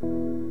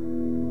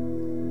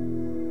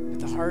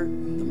 But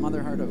the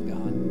mother heart of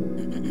God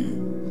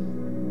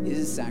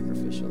is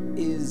sacrificial,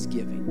 is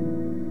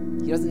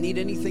giving. He doesn't need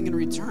anything in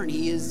return.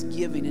 He is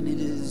giving, and it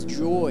is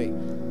joy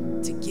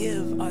to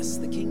give us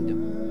the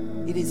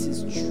kingdom. It is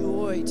his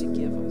joy to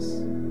give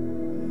us.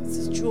 It's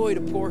his joy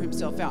to pour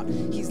himself out.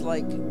 He's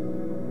like the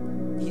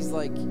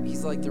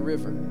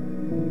river.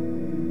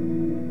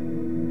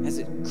 As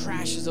it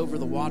crashes over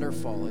the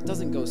waterfall, it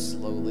doesn't go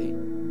slowly.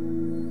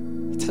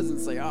 It doesn't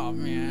say, oh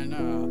man,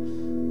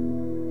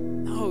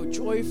 no,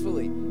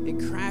 joyfully. It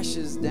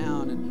crashes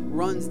down and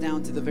runs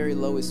down to the very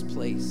lowest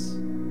place.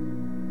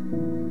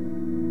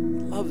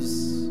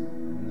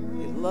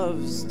 It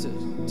loves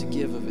to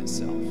give of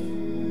itself,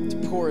 to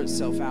pour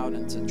itself out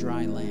into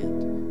dry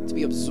land, to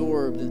be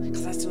absorbed,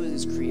 because that's what it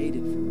is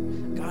created for.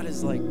 God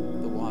is like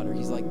the water.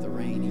 He's like the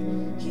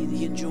rain.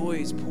 He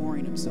enjoys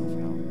pouring himself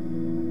out.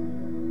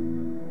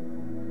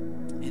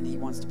 And he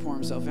wants to pour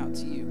himself out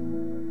to you.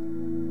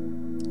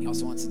 He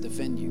also wants to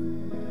defend you.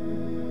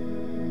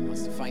 He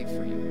wants to fight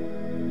for you.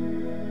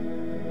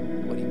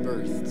 What he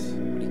birthed,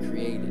 what he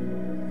created.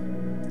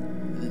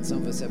 And then some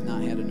of us have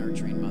not had a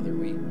nurturing mother.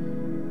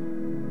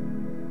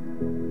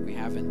 We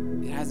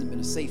haven't. It hasn't been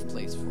a safe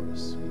place for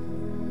us.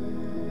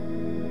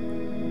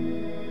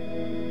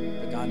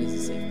 But God is a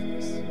safe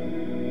place.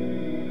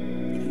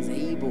 And he's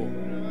able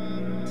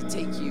to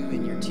take you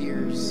in your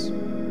tears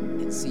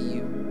and see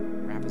you,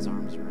 wrap his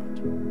arms around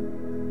you.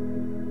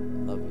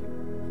 Love you.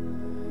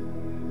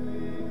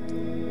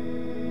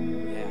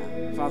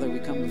 Yeah. Father, we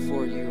come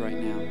before you right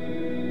now.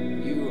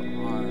 You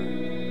are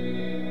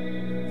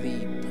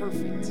the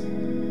perfect.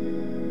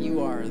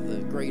 You are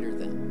the greater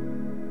than.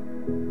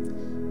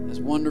 As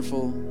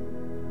wonderful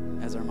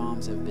as our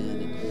moms have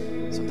been,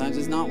 and sometimes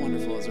as not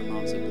wonderful as our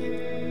moms have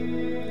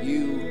been,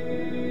 you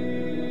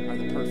are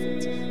the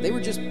perfect. They were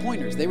just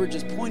pointers. They were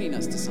just pointing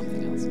us to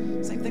something else.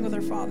 Same thing with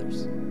our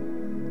fathers.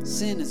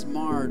 Sin has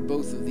marred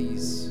both of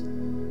these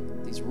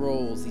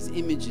roles. These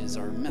images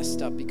are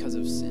messed up because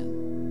of sin.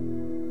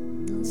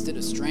 Instead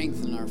of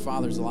strength in our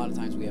fathers, a lot of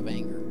times we have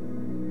anger.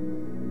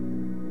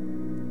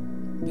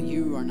 But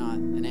you are not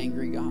an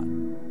angry God.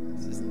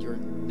 This isn't your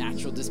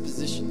natural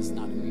disposition. It's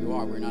not who you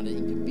are. We're not an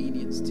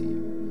inconvenience to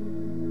you.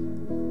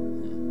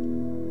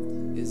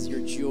 It is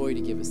your joy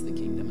to give us the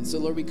kingdom. And so,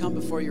 Lord, we come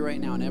before you right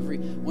now, and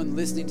everyone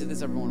listening to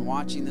this, everyone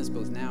watching this,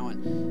 both now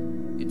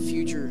and in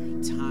future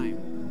time,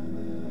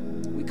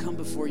 we come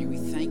before you. We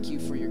thank you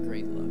for your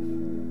great love.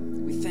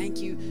 We thank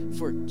you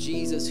for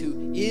Jesus,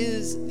 who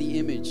is the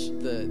image,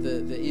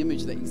 the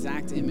image, the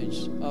exact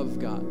image of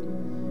God.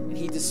 And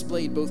he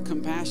displayed both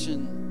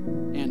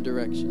compassion and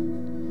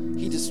direction.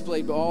 He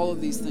displayed all of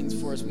these things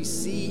for us. We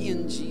see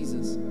in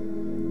Jesus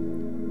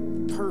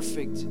the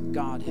perfect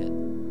Godhead.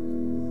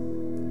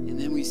 And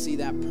then we see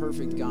that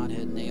perfect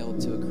Godhead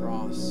nailed to a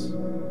cross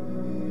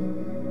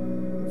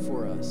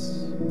for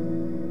us.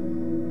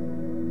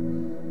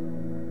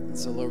 And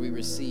so, Lord, we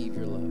receive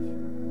your love.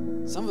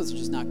 Some of us are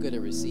just not good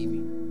at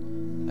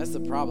receiving. That's the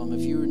problem.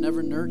 If you were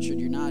never nurtured,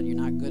 you're not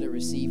good at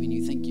receiving.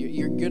 You think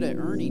you're good at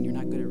earning, you're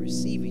not good at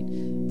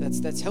receiving.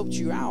 That's helped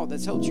you out.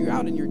 That's helped you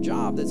out in your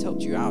job. That's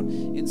helped you out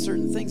in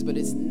certain things, but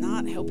it's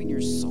not helping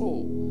your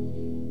soul.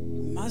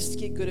 You must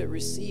get good at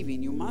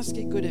receiving. You must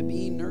get good at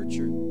being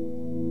nurtured.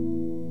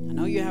 I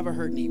know you have a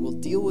hurt knee. We'll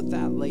deal with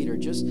that later.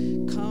 Just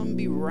come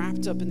be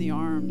wrapped up in the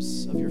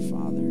arms of your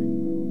Father.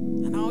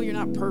 I know you're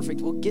not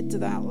perfect. We'll get to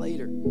that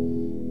later.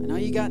 I know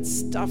you got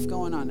stuff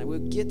going on. We'll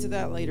get to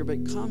that later,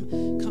 but come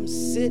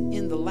sit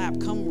in the lap.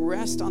 Come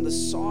rest on the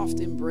soft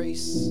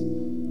embrace,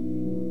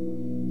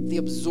 the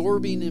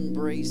absorbing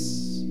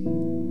embrace,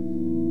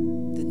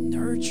 the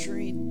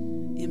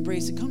nurturing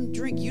embrace. Come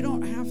drink. You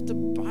don't have to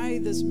buy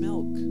this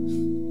milk.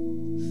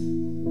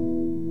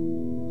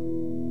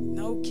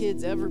 No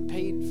kid's ever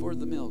paid for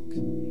the milk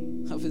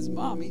of his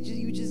mom.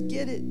 You just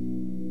get it.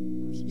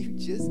 You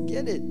just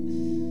get it.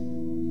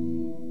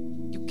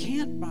 You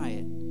can't buy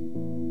it.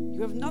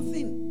 You have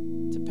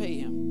nothing to pay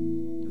him.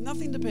 You have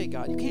nothing to pay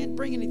God. You can't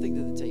bring anything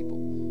to the table.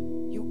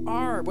 You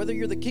are, whether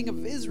you're the king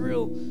of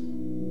Israel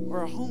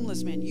or a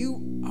homeless man,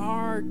 you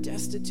are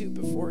destitute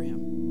before him.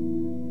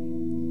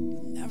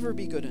 You'll never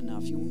be good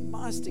enough. You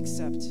must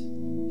accept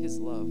his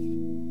love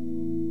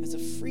as a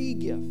free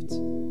gift.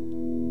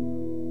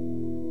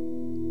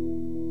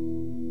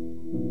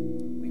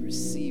 We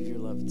receive your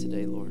love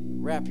today, Lord.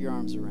 Wrap your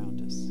arms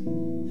around us.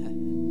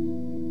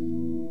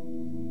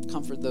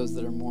 Comfort those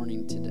that are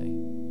mourning today.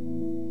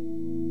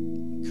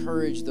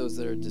 Encourage those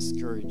that are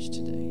discouraged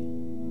today.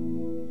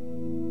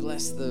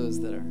 Bless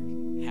those that are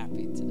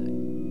happy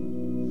today.